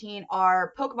 and 14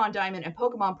 are Pokemon Diamond and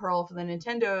Pokemon Pearl for the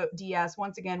Nintendo DS.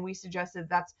 Once again, we suggested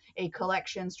that's a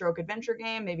collection stroke adventure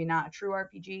game, maybe not a true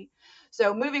RPG.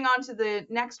 So moving on to the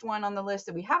next one on the list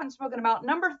that we haven't spoken about,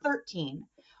 number 13.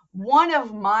 One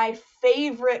of my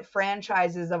favorite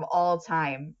franchises of all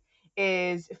time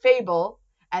is Fable,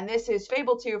 and this is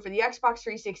Fable 2 for the Xbox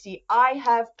 360. I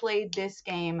have played this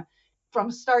game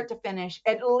from start to finish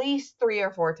at least 3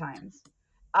 or 4 times.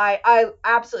 I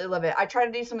absolutely love it. I try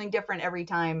to do something different every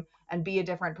time and be a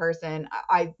different person.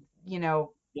 I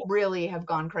really have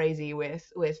gone crazy with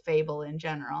Fable in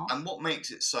general. And what makes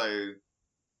it so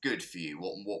good for you?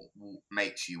 What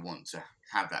makes you want to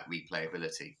have that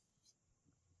replayability?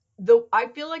 I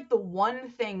feel like the one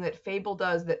thing that Fable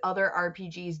does that other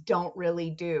RPGs don't really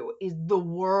do is the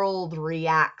world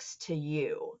reacts to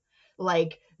you.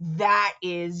 Like, that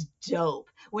is dope.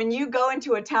 When you go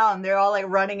into a town, they're all like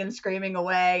running and screaming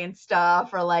away and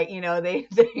stuff, or like,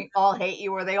 they all hate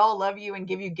you, or they all love you and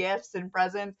give you gifts and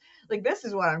presents. Like, this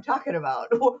is what I'm talking about.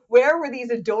 Where were these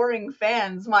adoring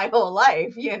fans my whole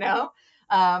life,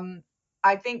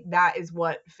 I think that is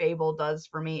what Fable does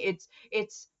for me.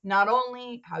 It's not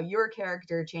only how your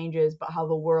character changes, but how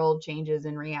the world changes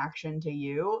in reaction to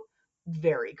you.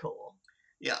 Very cool.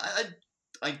 Yeah,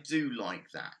 I do like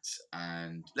that.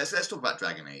 And let's talk about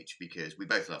Dragon Age, because we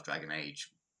both love Dragon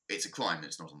Age. It's a crime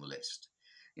that's not on the list.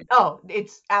 Oh,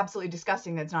 it's absolutely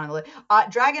disgusting that's not on the list.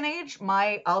 Dragon Age,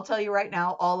 I'll tell you right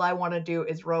now, all I want to do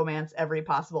is romance every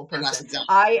possible person.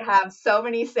 I have so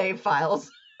many save files.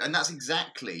 And that's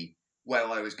exactly where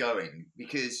I was going,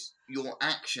 because your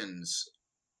actions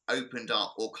opened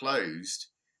up or closed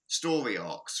story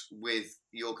arcs with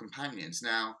your companions.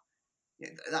 Now,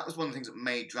 that was one of the things that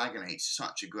made Dragon Age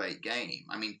such a great game.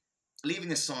 I mean,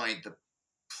 leaving aside the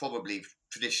probably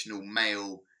traditional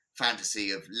male fantasy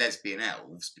of lesbian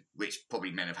elves, which probably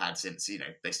men have had since,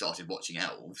 they started watching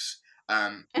elves,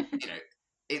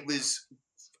 it was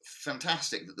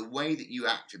fantastic that the way that you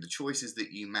acted, the choices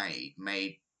that you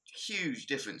made huge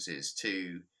differences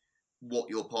to what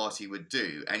your party would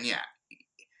do. And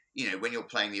when you're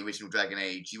playing the original Dragon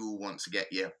Age, you all want to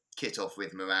get your kit off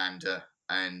with Miranda,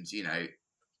 and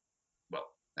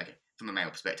from a male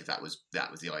perspective, that was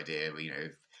the idea,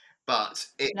 But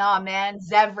nah, man,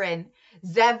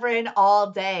 Zevran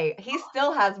all day. He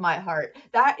still has my heart.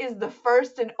 That is the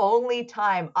first and only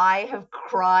time I have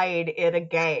cried in a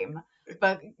game.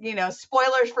 But,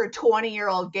 spoilers for a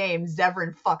 20-year-old game,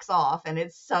 Zevran fucks off, and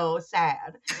it's so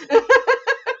sad.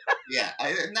 Yeah,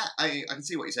 I can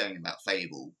see what you're saying about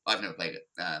Fable. I've never played it,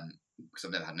 because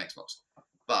I've never had an Xbox.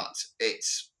 But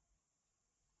it's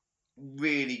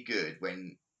really good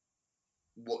when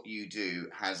what you do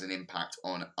has an impact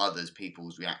on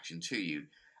people's reaction to you.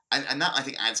 And that, I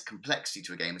think, adds complexity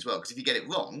to a game as well, because if you get it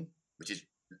wrong, which is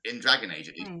in Dragon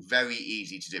Age, it's very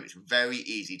easy to do. It's very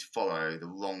easy to follow the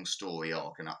wrong story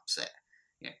arc and upset.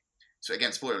 So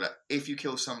again, spoiler alert, if you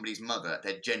kill somebody's mother,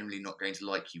 they're generally not going to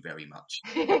like you very much.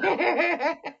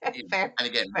 Fair, and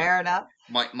again, fair enough.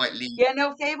 Might lead. Yeah,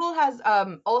 no, Fable has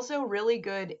also really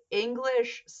good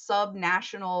English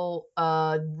sub-national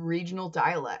regional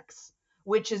dialects,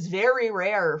 which is very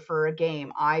rare for a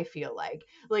game, I feel like.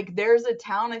 Like, there's a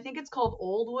town, I think it's called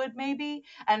Oldwood, maybe.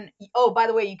 And, oh, by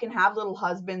the way, you can have little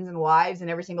husbands and wives in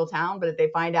every single town, but if they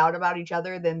find out about each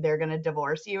other, then they're going to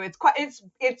divorce you.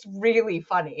 It's really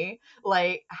funny,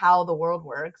 like, how the world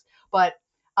works. But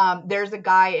there's a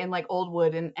guy in, like,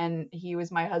 Oldwood, and he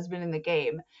was my husband in the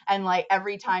game. And, like,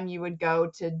 every time you would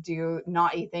go to do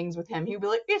naughty things with him, he'd be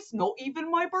like, it's not even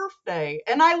my birthday.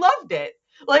 And I loved it.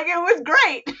 Like, it was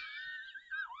great.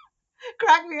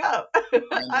 Crack me up.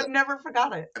 I've never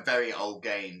forgot it. A very old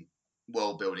game,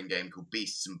 world-building game called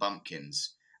Beasts and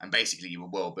Bumpkins, and basically you were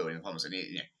world-building the puzzles, and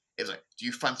it was like, do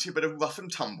you fancy a bit of rough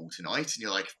and tumble tonight? And you're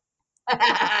like,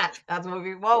 that's what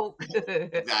we won't.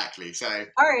 Exactly. So,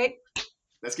 all right,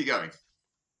 let's keep going.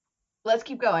 Let's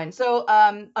keep going. So,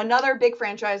 another big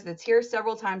franchise that's here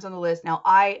several times on the list. Now,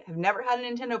 I have never had a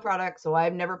Nintendo product, so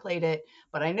I've never played it,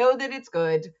 but I know that it's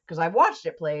good because I've watched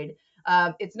it played.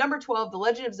 It's number 12, The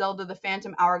Legend of Zelda, The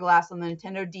Phantom Hourglass on the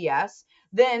Nintendo DS.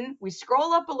 Then we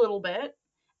scroll up a little bit,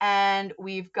 and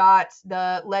we've got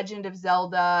The Legend of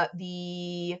Zelda,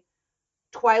 The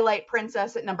Twilight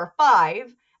Princess at number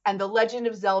 5, and The Legend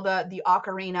of Zelda, The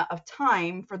Ocarina of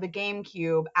Time for the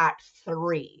GameCube at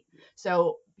 3.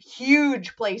 So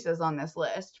huge places on this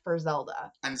list for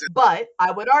Zelda. And But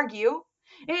I would argue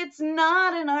it's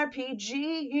not an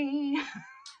RPG.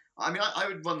 I mean, I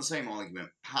would run the same argument,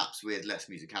 perhaps with less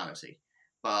musicality,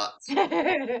 but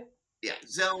I yeah,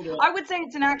 Zelda. would say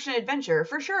it's an action adventure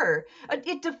for sure.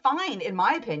 It defined, in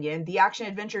my opinion, the action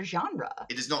adventure genre.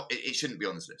 It is not. It shouldn't be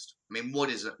on this list. I mean,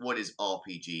 what is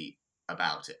RPG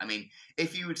about it? I mean,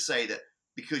 if you would say that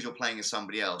because you're playing as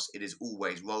somebody else, it is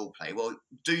always role play. Well,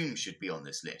 Doom should be on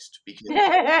this list because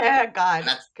God,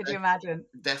 could you imagine?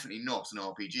 Definitely not an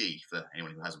RPG for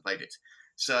anyone who hasn't played it.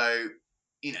 So,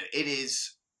 it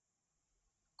is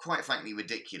quite frankly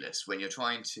ridiculous when you're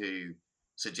trying to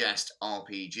suggest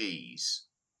RPGs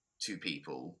to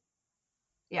people.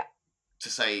 Yeah. To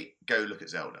say, go look at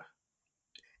Zelda.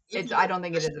 I don't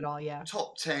think it is at all. Yeah.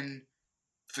 Top 10.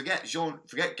 Forget genre,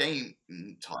 forget game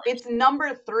types. It's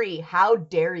number 3. How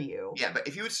dare you? Yeah, but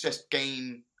if you would suggest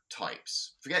game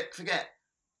types, forget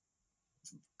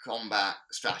combat,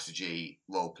 strategy,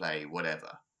 roleplay,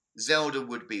 whatever. Zelda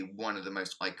would be one of the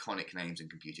most iconic names in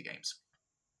computer games.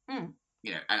 Mm.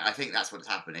 And I think that's what's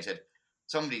happened. They said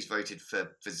somebody's voted for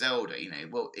Zelda.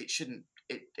 Well, it shouldn't.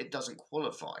 It doesn't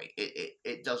qualify.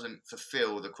 It doesn't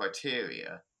fulfill the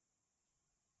criteria,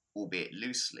 albeit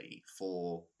loosely,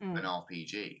 for an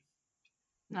RPG.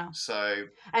 No. So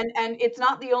and it's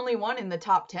not the only one in the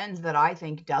top 10s that I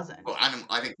think doesn't. Well, I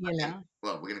think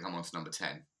well, we're gonna come on to number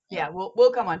 10. Yeah,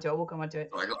 we'll come on to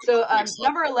it. So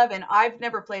number 11, I've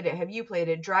never played it. Have you played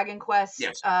it? Dragon Quest.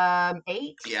 Yes.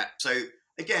 8. Yeah. So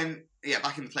again,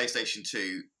 back in the PlayStation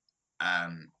 2,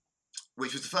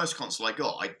 which was the first console I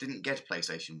got. I didn't get a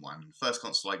PlayStation 1. The first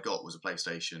console I got was a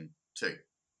PlayStation 2.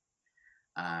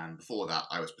 Before that,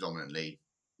 I was predominantly,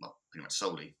 pretty much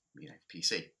solely,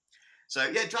 PC. So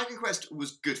yeah, Dragon Quest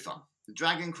was good fun.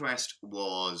 Dragon Quest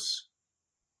was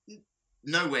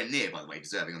nowhere near, by the way,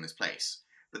 deserving on this place.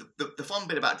 But the fun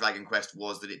bit about Dragon Quest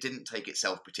was that it didn't take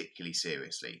itself particularly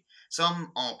seriously.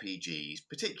 Some RPGs,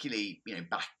 particularly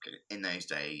back in those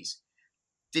days,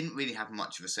 didn't really have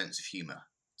much of a sense of humour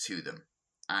to them,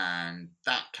 and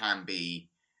that can be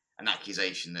an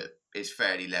accusation that is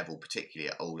fairly level, particularly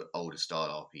at older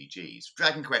style RPGs.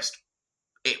 Dragon Quest,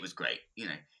 it was great.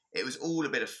 It was all a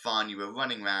bit of fun. You were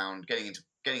running around, getting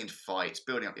into fights,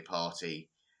 building up your party,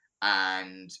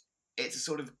 and it's a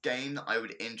sort of game that I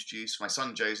would introduce. My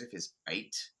son Joseph is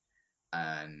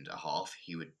 8.5.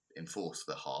 He would enforce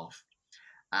the half,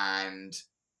 and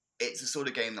it's a sort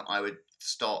of game that I would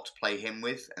start to play him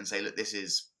with and say, look, this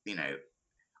is,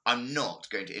 I'm not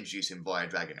going to introduce him via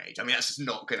Dragon Age. I mean, that's just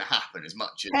not going to happen as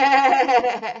much as...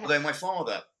 Although my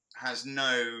father has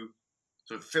no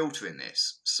sort of filter in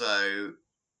this, so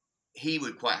he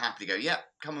would quite happily go, yeah,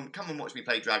 come and watch me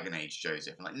play Dragon Age,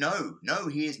 Joseph. I'm like, no,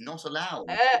 he is not allowed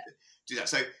to do that.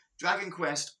 So Dragon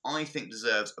Quest, I think,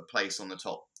 deserves a place on the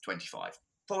top 25.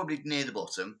 Probably near the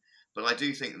bottom, but I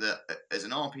do think that as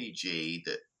an RPG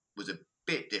that was a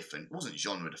bit different, wasn't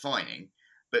genre defining,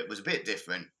 but was a bit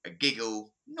different, a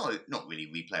giggle, not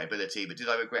really replayability, but did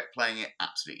I regret playing it?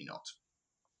 Absolutely not.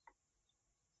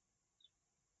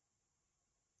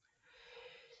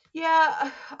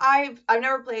 Yeah, I've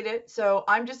never played it, so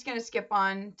I'm just going to skip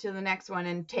on to the next one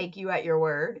and take you at your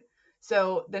word.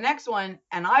 So the next one,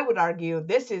 and I would argue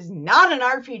this is not an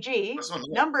RPG,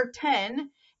 number 10,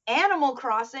 Animal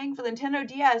Crossing for the Nintendo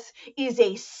DS is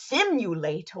a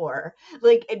simulator.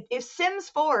 Like, if Sims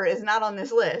 4 is not on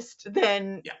this list,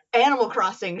 then Animal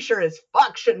Crossing sure as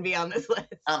fuck shouldn't be on this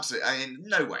list. Absolutely. I mean,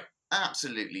 no way.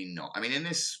 Absolutely not. I mean, in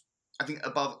this, I think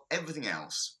above everything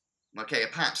else, okay,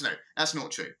 perhaps, no, that's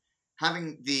not true.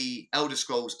 Having the Elder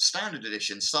Scrolls Standard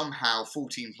Edition somehow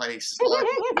 14 places in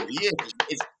the year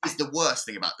is the worst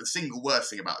thing the single worst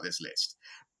thing about this list.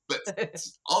 But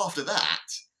after that,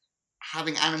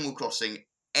 having Animal Crossing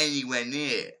anywhere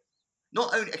near,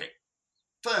 not only, okay,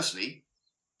 firstly,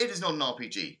 it is not an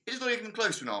RPG. It is not even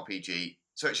close to an RPG,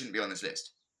 so it shouldn't be on this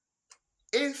list.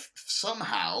 If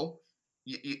somehow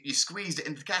you squeezed it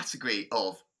into the category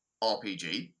of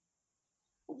RPG,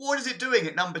 what is it doing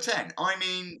at number 10? I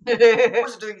mean, what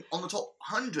is it doing on the top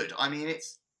 100? I mean,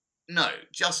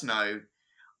 just no.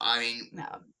 I mean,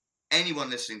 no. Anyone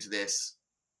listening to this,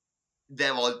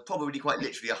 there are probably quite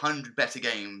literally 100 better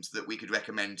games that we could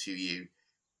recommend to you.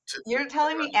 You're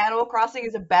telling me Animal Crossing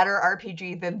is a better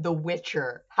RPG than The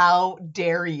Witcher? How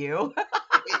dare you?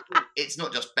 It's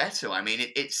not just better. I mean,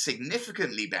 it's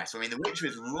significantly better. I mean, The Witcher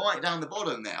is right down the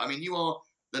bottom there. I mean, you are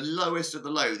the lowest of the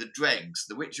low, the dregs.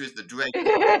 The Witcher is the dregs.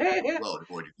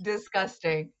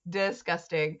 Disgusting.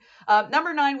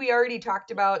 Number 9 we already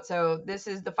talked about, so this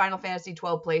is the Final Fantasy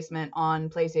 12 placement on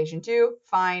PlayStation 2.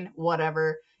 Fine,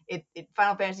 whatever.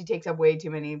 Final Fantasy takes up way too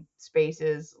many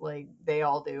spaces, like they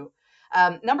all do.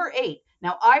 Number 8.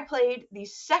 Now I played the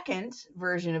second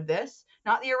version of this,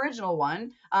 not the original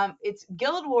one. It's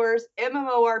Guild Wars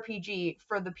MMORPG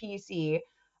for the PC.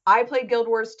 I played Guild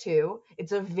Wars 2.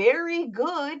 It's a very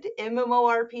good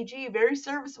MMORPG, very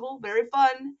serviceable, very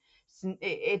fun.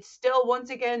 It's still, once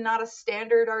again, not a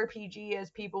standard RPG as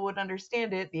people would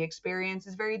understand it. The experience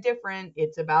is very different.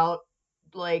 It's about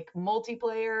like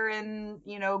multiplayer and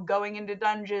going into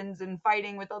dungeons and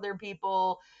fighting with other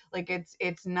people. Like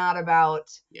it's not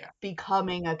about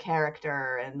becoming a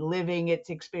character and living its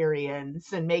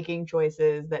experience and making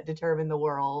choices that determine the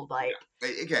world. Like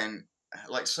again,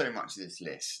 like so much of this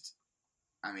list,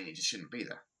 I mean, it just shouldn't be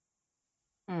there.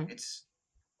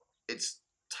 It's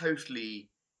totally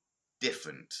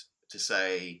different to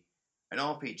say an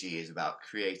RPG is about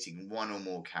creating one or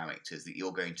more characters that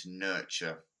you're going to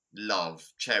nurture, love,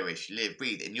 cherish, live,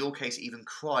 breathe. In your case, even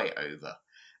cry over.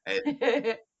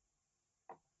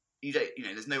 You don't,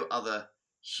 there's no other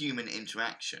human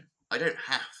interaction. I don't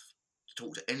have to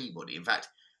talk to anybody. In fact,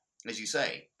 as you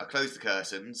say, I close the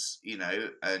curtains, and I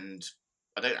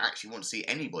don't actually want to see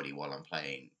anybody while I'm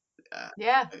playing a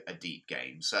deep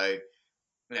game. So,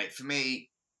 for me,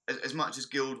 as much as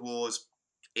Guild Wars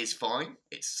is fine,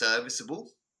 it's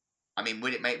serviceable. I mean,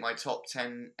 would it make my top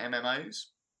 10 MMOs?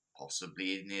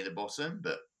 Possibly near the bottom,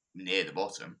 but near the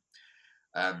bottom.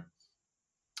 I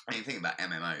mean, the thing about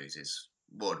MMOs is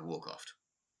World of Warcraft.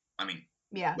 I mean,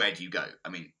 where do you go? I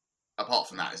mean, apart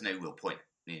from that, there's no real point.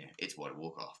 It's World of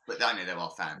Warcraft. But I know there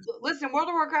are fans. Listen, World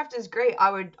of Warcraft is great.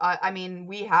 I mean,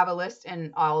 we have a list,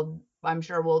 and I'm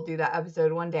sure we'll do that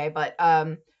episode one day. But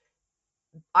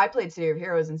I played City of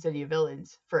Heroes and City of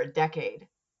Villains for a decade.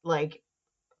 Like,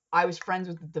 I was friends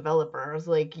with the developer. I was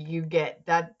like,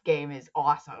 that game is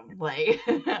awesome. Like,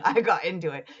 I got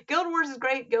into it. Guild Wars is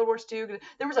great. Guild Wars 2.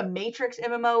 There was a Matrix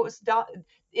MMO.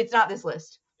 It's not this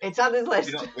list. It's not this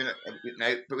list.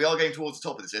 No, but we are getting towards the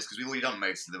top of this list because we've already done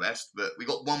most of the rest. But we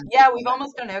got one. Yeah, we've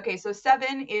almost done it. Okay, so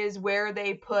 7 is where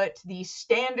they put the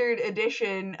standard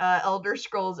edition Elder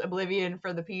Scrolls Oblivion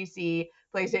for the PC,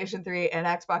 PlayStation 3, and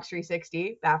Xbox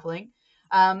 360. Baffling.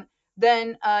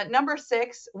 Then number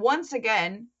 6, once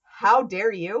again, how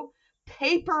dare you?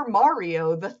 Paper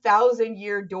Mario, the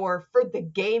 1,000-Year Door for the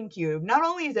GameCube. Not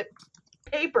only is it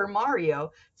Paper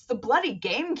Mario, it's the bloody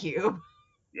GameCube.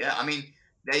 Yeah, I mean,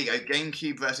 there you go.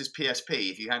 GameCube versus PSP.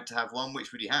 If you had to have one,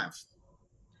 which would you have?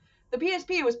 The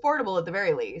PSP was portable at the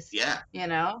very least. Yeah.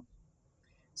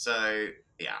 So,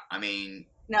 yeah, I mean...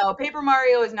 No, Paper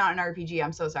Mario is not an RPG.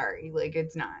 I'm so sorry. Like,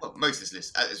 it's not. Well, most of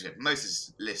this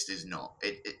list is not.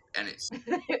 It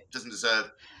doesn't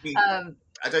deserve...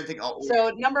 I don't think... So,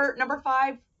 number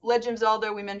 5, Legend of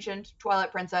Zelda, we mentioned.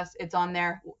 Twilight Princess, it's on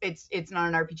there. It's not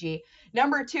an RPG.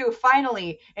 Number 2,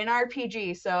 finally, an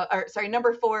RPG.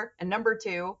 Number 4 and number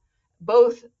 2,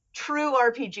 both true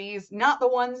RPGs, not the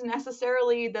ones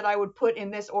necessarily that I would put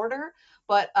in this order,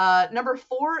 but number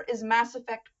 4 is Mass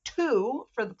Effect 2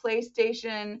 for the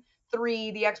PlayStation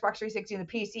 3, the Xbox 360, and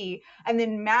the PC, and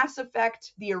then Mass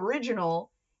Effect, the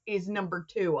original, is number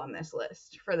 2 on this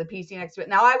list for the PC and Xbox.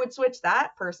 Now, I would switch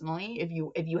that personally if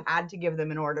you had to give them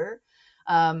an order.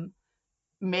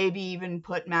 Maybe even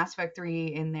put Mass Effect 3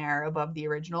 in there above the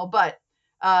original, but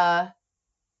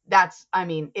it's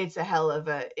a hell of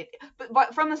a...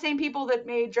 But from the same people that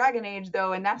made Dragon Age,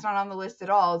 though, and that's not on the list at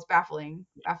all. It's baffling.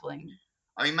 I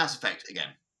mean, Mass Effect, again,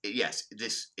 yes,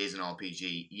 this is an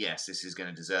RPG. Yes, this is going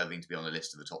to deserving to be on the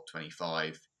list of the top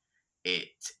 25. It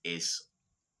is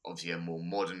obviously a more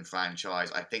modern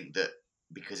franchise. I think that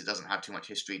because it doesn't have too much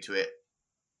history to it,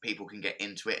 people can get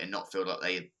into it and not feel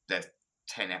like they're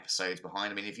 10 episodes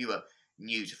behind. I mean, if you were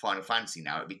new to Final Fantasy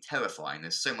now, it'd be terrifying.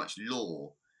 There's so much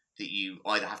lore that you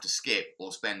either have to skip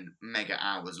or spend mega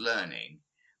hours learning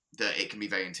that it can be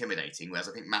very intimidating. Whereas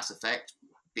I think Mass Effect,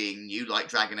 being new like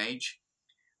Dragon Age,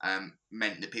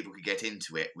 meant that people could get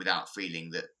into it without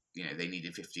feeling that they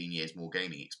needed 15 years more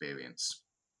gaming experience.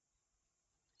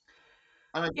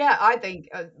 I think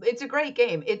it's a great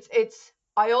game. It's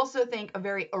I also think a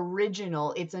very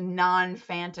original. It's a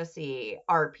non-fantasy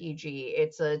RPG.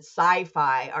 It's a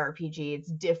sci-fi RPG. It's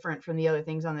different from the other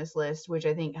things on this list, which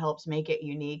I think helps make it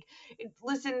unique.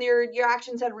 Listen, your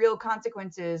actions had real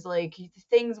consequences. Like,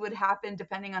 things would happen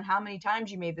depending on how many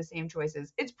times you made the same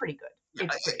choices. It's pretty good.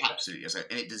 Absolutely. Good.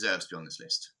 And it deserves to be on this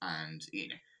list. And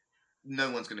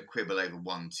no one's going to quibble over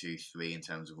 1, 2, 3 in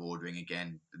terms of ordering.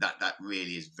 Again, that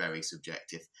really is very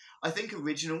subjective. I think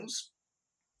originals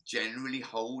generally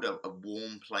hold a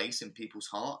warm place in people's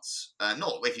hearts.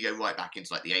 Not if you go right back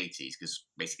into like the 80s, because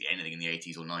basically anything in the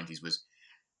 80s or 90s was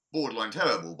borderline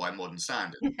terrible by modern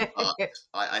standards. But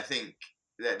I think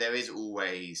that there is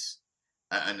always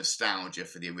a nostalgia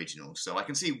for the original. So I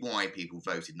can see why people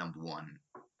voted number 1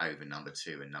 over number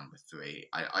 2 and number 3.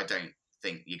 I don't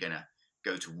think you're going to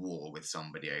go to war with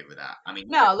somebody over that. I mean,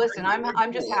 No, listen,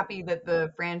 I'm just happy that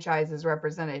the franchise is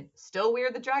represented. Still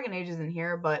weird that Dragon Age isn't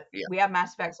here, but yeah. We have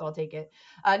Mass Effect, so I'll take it.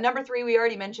 Number 3 we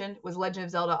already mentioned was Legend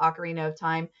of Zelda: Ocarina of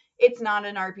Time. It's not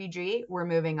an RPG. We're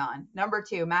moving on. Number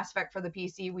 2, Mass Effect for the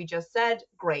PC. We just said,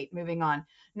 great, moving on.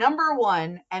 Number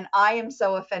 1, and I am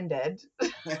so offended.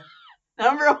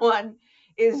 Number 1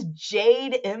 is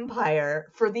Jade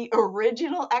Empire for the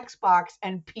original Xbox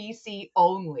and PC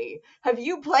only. Have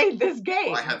you played this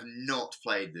game? I have not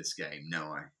played this game,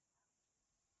 no.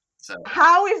 So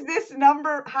how is this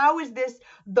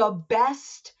the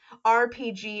best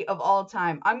RPG of all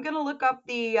time? I'm going to look up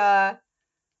the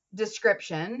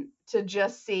description to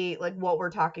just see like what we're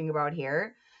talking about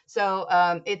here. So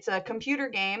it's a computer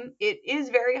game. It is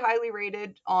very highly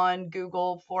rated on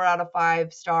Google, 4 out of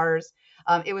 5 stars.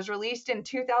 It was released in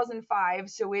 2005,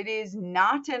 so it is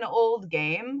not an old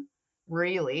game,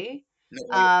 really.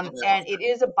 And it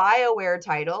is a BioWare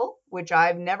title, which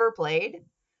I've never played.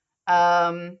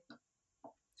 And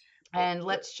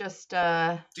let's just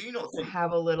have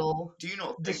a little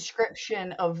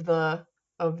description of the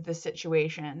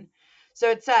situation. So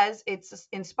it says it's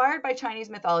inspired by Chinese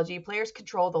mythology. Players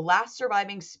control the last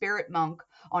surviving spirit monk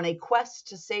on a quest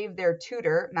to save their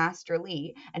tutor, Master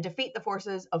Li, and defeat the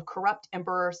forces of corrupt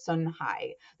Emperor Sun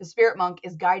Hai. The spirit monk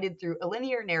is guided through a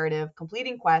linear narrative,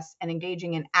 completing quests and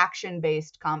engaging in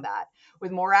action-based combat.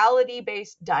 With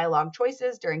morality-based dialogue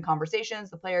choices during conversations,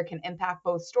 the player can impact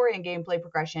both story and gameplay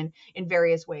progression in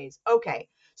various ways. Okay,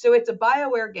 so it's a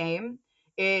BioWare game.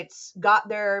 It's got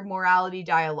their morality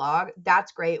dialogue.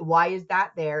 That's great. Why is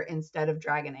that there instead of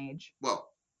Dragon Age? Well,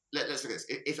 let's look at this.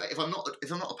 If I'm not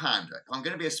a panda, if I'm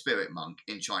going to be a spirit monk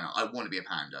in China, I want to be a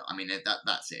panda. I mean,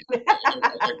 that's it.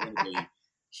 I don't want to be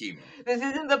human. This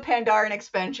isn't the Pandaren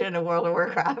expansion of World of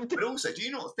Warcraft. But also, do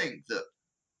you not think that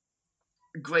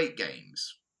great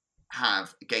games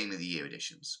have Game of the Year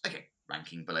editions? Okay,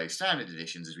 ranking below standard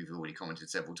editions, as we've already commented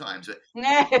several times,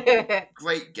 but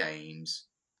great games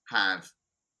have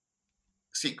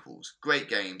sequels. Great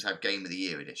games have Game of the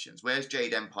Year editions. Where's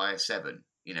Jade Empire 7?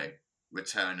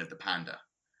 Return of the Panda.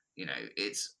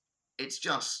 It's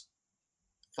just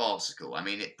farcical. I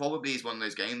mean, it probably is one of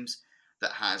those games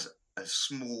that has a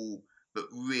small but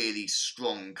really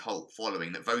strong cult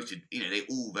following that voted, they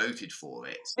all voted for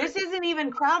it. This isn't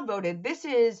even crowd voted. This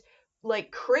is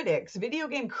like critics, video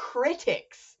game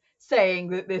critics saying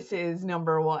that this is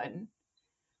number 1.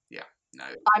 Yeah. No.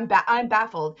 I'm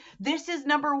baffled. This is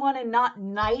number 1 and not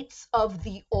Knights of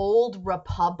the Old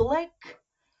Republic,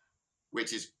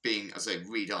 which is being, as I say,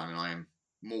 redone, and I am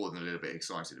more than a little bit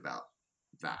excited about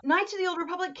that. Knights of the Old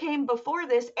Republic came before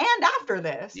this and after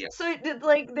this. Yeah. So there's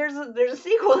a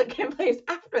sequel that came place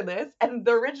after this, and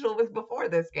the original was before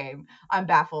this game. I'm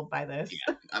baffled by this.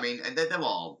 Yeah. I mean, and there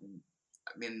are.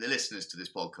 I mean, the listeners to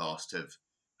this podcast have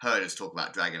heard us talk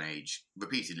about Dragon Age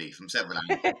repeatedly from several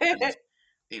angles.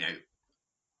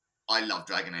 I love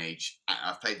Dragon Age.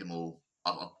 I've played them all.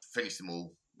 I've finished them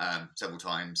all several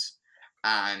times.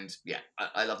 And yeah,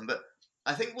 I love them. But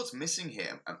I think what's missing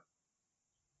here,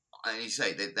 and you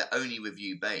say they're only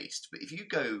review based, but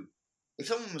if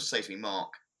someone was to say to me,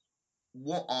 Mark,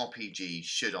 what RPG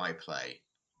should I play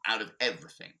out of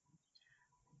everything?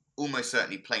 Almost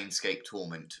certainly Planescape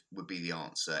Torment would be the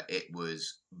answer. It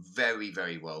was very,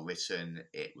 very well written.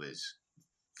 It was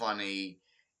funny.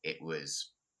 It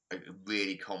was a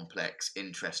really complex,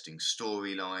 interesting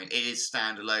storyline. It is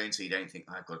standalone, so you don't think,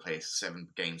 I've got to play 7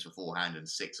 games beforehand and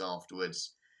 6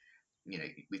 afterwards.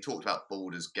 We talked about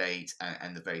Baldur's Gate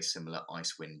and the very similar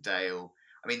Icewind Dale.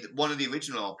 I mean, one of the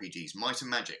original RPGs, Might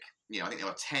and Magic. I think there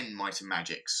are 10 Might and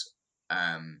Magics.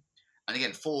 And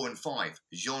again, 4 and 5,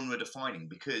 genre defining,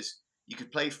 because you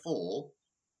could play 4,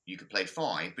 you could play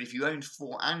 5, but if you owned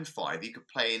 4 and 5, you could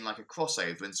play in like a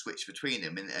crossover and switch between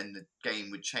them, and the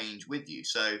game would change with you.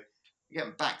 So,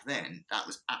 again, back then, that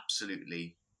was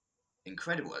absolutely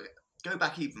incredible. Go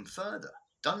back even further.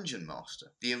 Dungeon Master,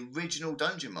 the original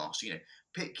Dungeon Master.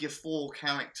 Pick your 4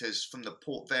 characters from the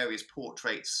various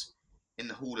portraits in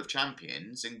the Hall of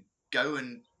Champions and go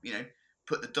and,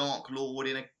 put the Dark Lord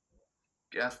in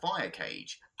a fire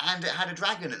cage. And it had a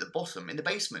dragon at the bottom in the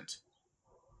basement.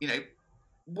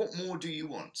 What more do you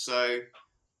want? So,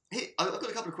 I've got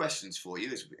a couple of questions for you.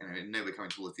 I know we're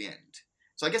coming towards the end.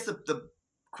 So I guess the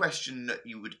question that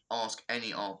you would ask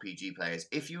any RPG players,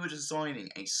 if you were designing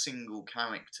a single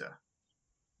character,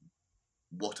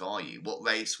 what are you? What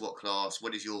race? What class?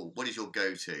 What is your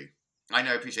go-to? I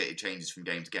know, I appreciate it changes from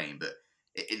game to game, but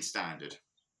in standard,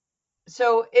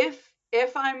 So if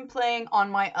I'm playing on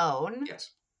my own,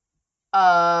 yes.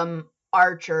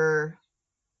 archer,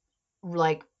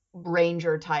 like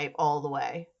ranger type all the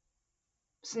way.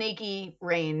 Sneaky,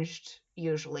 ranged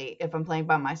usually if I'm playing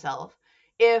by myself.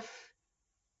 If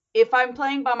I'm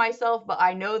playing by myself but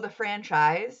I know the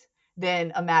franchise,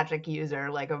 then a magic user,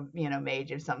 like a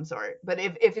mage of some sort. But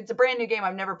if it's a brand new game,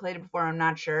 I've never played it before, I'm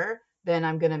not sure, then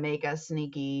I'm gonna make a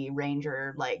sneaky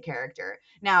ranger like character.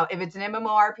 Now, if it's an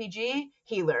MMORPG,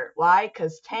 healer. Why?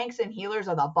 Because tanks and healers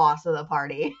are the boss of the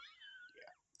party.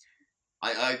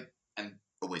 I am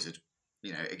a wizard.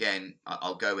 Again,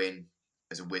 I'll go in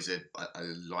as a wizard. I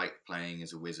like playing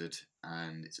as a wizard,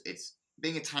 and it's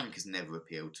being a tank has never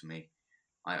appealed to me.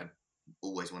 I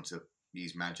always want to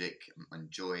use magic,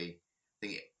 enjoy. I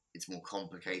think it's more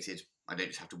complicated. I don't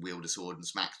just have to wield a sword and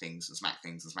smack things and smack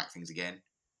things and smack things again.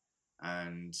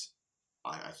 And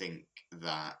I think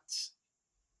that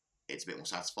it's a bit more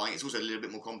satisfying. It's also a little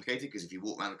bit more complicated because if you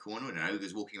walk around the corner and an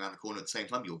ogre's walking around the corner at the same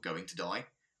time, you're going to die.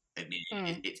 I mean,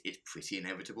 Mm, it's pretty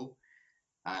inevitable.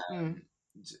 mm.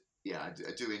 Yeah,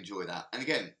 I do enjoy that. And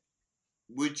again,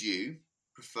 would you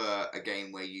prefer a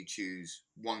game where you choose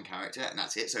one character and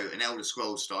that's it? So an Elder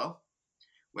Scrolls style,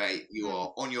 where you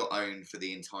are on your own for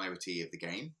the entirety of the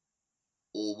game,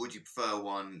 or would you prefer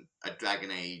a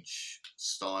Dragon Age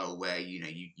style where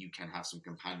you can have some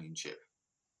companionship?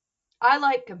 I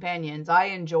like companions. I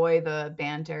enjoy the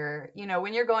banter.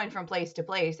 When you're going from place to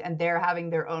place and they're having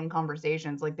their own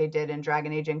conversations like they did in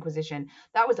Dragon Age Inquisition,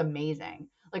 that was amazing.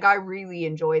 Like, I really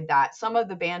enjoyed that. Some of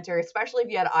the banter, especially if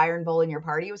you had Iron Bull in your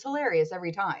party, was hilarious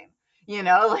every time.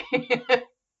 Like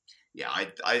Yeah,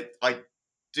 I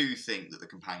do think that the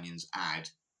companions add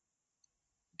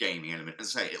gaming element.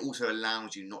 As I say, it also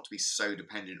allows you not to be so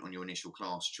dependent on your initial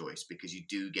class choice because you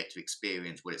do get to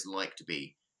experience what it's like to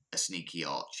be a sneaky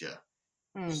archer.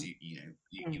 mm,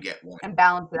 You mm. get one. And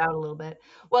balance it out a little bit.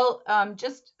 Well,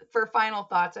 just for final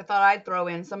thoughts, I thought I'd throw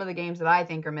in some of the games that I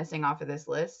think are missing off of this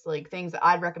list, like things that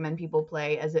I'd recommend people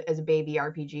play as a baby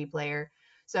RPG player.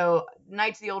 So,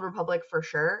 Knights of the Old Republic for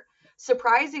sure.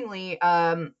 Surprisingly,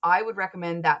 I would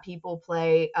recommend that people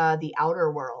play The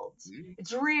Outer Worlds. Mm.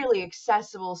 It's really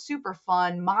accessible, super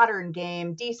fun, modern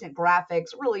game, decent graphics,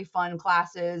 really fun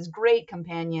classes, great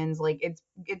companions. Like,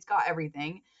 it's got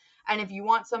everything. And if you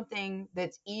want something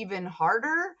that's even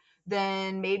harder,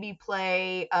 then maybe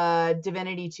play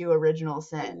Divinity 2 Original Oh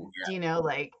Sin. yeah,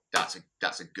 Like that's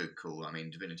a good call. I mean,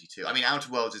 Divinity 2. I mean,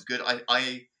 Outer Worlds is good.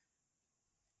 I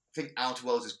think Outer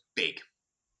Worlds is big,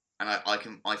 and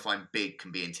I find big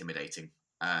can be intimidating.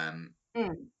 mm.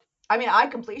 I mean, I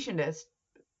completionist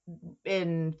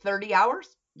in 30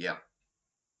 hours. Yeah,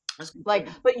 that's Like,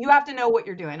 good. but you have to know what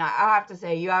you're doing. I have to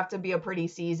say, you have to be a pretty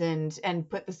seasoned and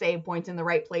put the save points in the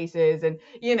right places and,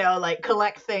 like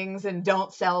collect things and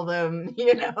don't sell them,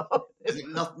 There's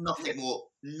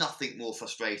nothing more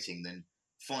frustrating than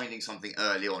finding something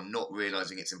early on, not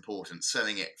realizing it's important,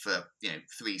 selling it for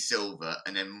 3 silver,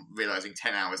 and then realizing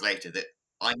 10 hours later that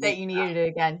I that need. you needed it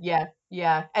again. Yeah.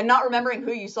 Yeah. And not remembering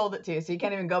who you sold it to. So you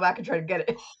can't even go back and try to get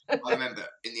it. I remember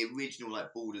in the original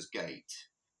Baldur's Gate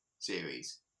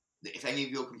series that if any of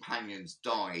your companions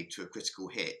died to a critical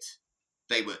hit,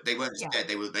 they weren't just Yeah. dead.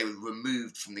 They were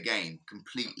removed from the game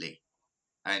completely,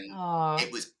 and Oh.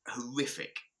 it was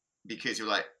horrific because you're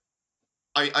like,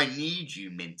 I need you,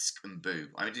 Minsk and Boo.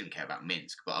 I didn't care about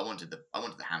Minsk, but I wanted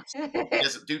the hamster.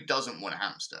 Dude doesn't want a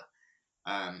hamster.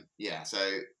 Yeah,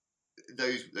 so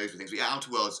those were things. But yeah,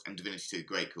 Outer Worlds and Divinity 2,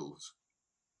 great calls.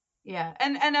 Yeah,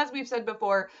 and as we've said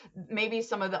before, maybe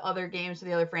some of the other games for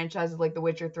the other franchises like The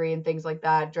Witcher 3 and things like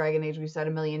that, Dragon Age we've said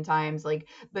a million times, like,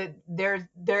 but they're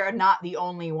not the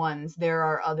only ones. There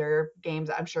are other games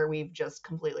I'm sure we've just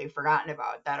completely forgotten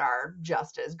about that are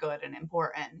just as good and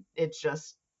important. It's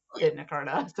just Oh, yeah. didn't occur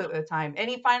to us at the time.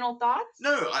 Any final thoughts?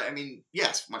 No, I mean,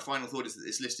 yes, my final thought is that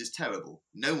this list is terrible.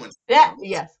 No one's Yeah,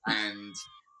 yes. and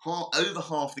over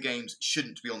half the games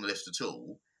shouldn't be on the list at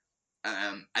all.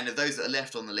 And of those that are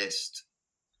left on the list,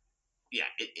 yeah,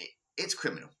 it's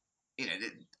criminal.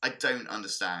 I don't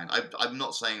understand. I'm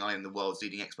not saying I am the world's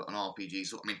leading expert on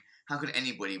RPGs. I mean, how can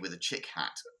anybody with a chick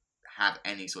hat have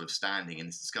any sort of standing in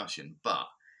this discussion? But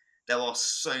there are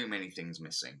so many things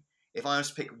missing. If I was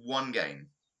to pick one game,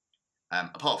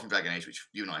 apart from Dragon Age, which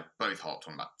you and I both harped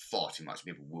on about far too much,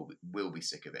 people will be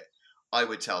sick of it, I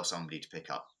would tell somebody to pick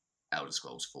up Elder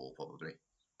Scrolls 4, probably.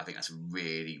 I think that's a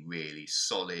really, really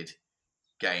solid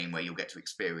game where you'll get to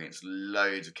experience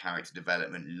loads of character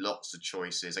development, lots of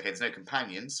choices. Okay, there's no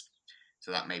companions,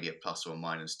 so that may be a plus or a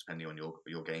minus depending on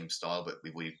your game style. But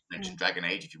we've already mentioned Mm. Dragon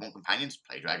Age. If you want companions,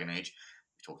 play Dragon Age.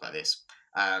 talked about this.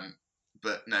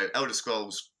 But no, Elder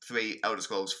Scrolls 3, Elder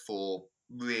Scrolls 4,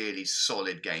 really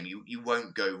solid game. You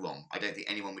won't go wrong. I don't think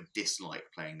anyone would dislike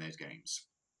playing those games.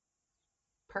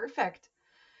 Perfect.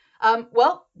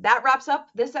 Well, that wraps up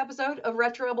this episode of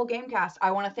Retro Rebel Gamecast.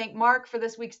 I want to thank Mark for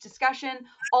this week's discussion.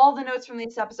 All the notes from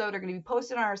this episode are going to be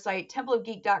posted on our site,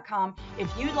 templeofgeek.com.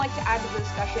 If you'd like to add to the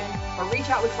discussion or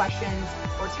reach out with questions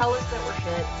or tell us that we're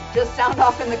shit, just sound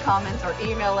off in the comments or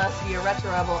email us via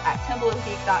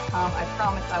retrorebel@templeofgeek.com. I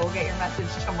promise I will get your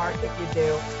message to Mark if you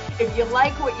do. If you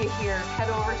like what you hear, head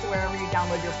over to wherever you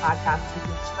download your podcast and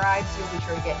subscribe so you'll be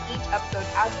sure to get each episode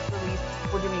as it's released.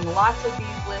 We're doing lots of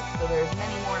these lists, so there's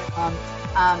many more to come.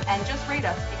 And just rate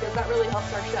us because that really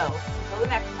helps our show. Until the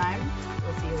next time,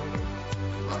 we'll see you later.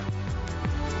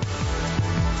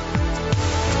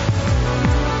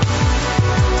 Bye.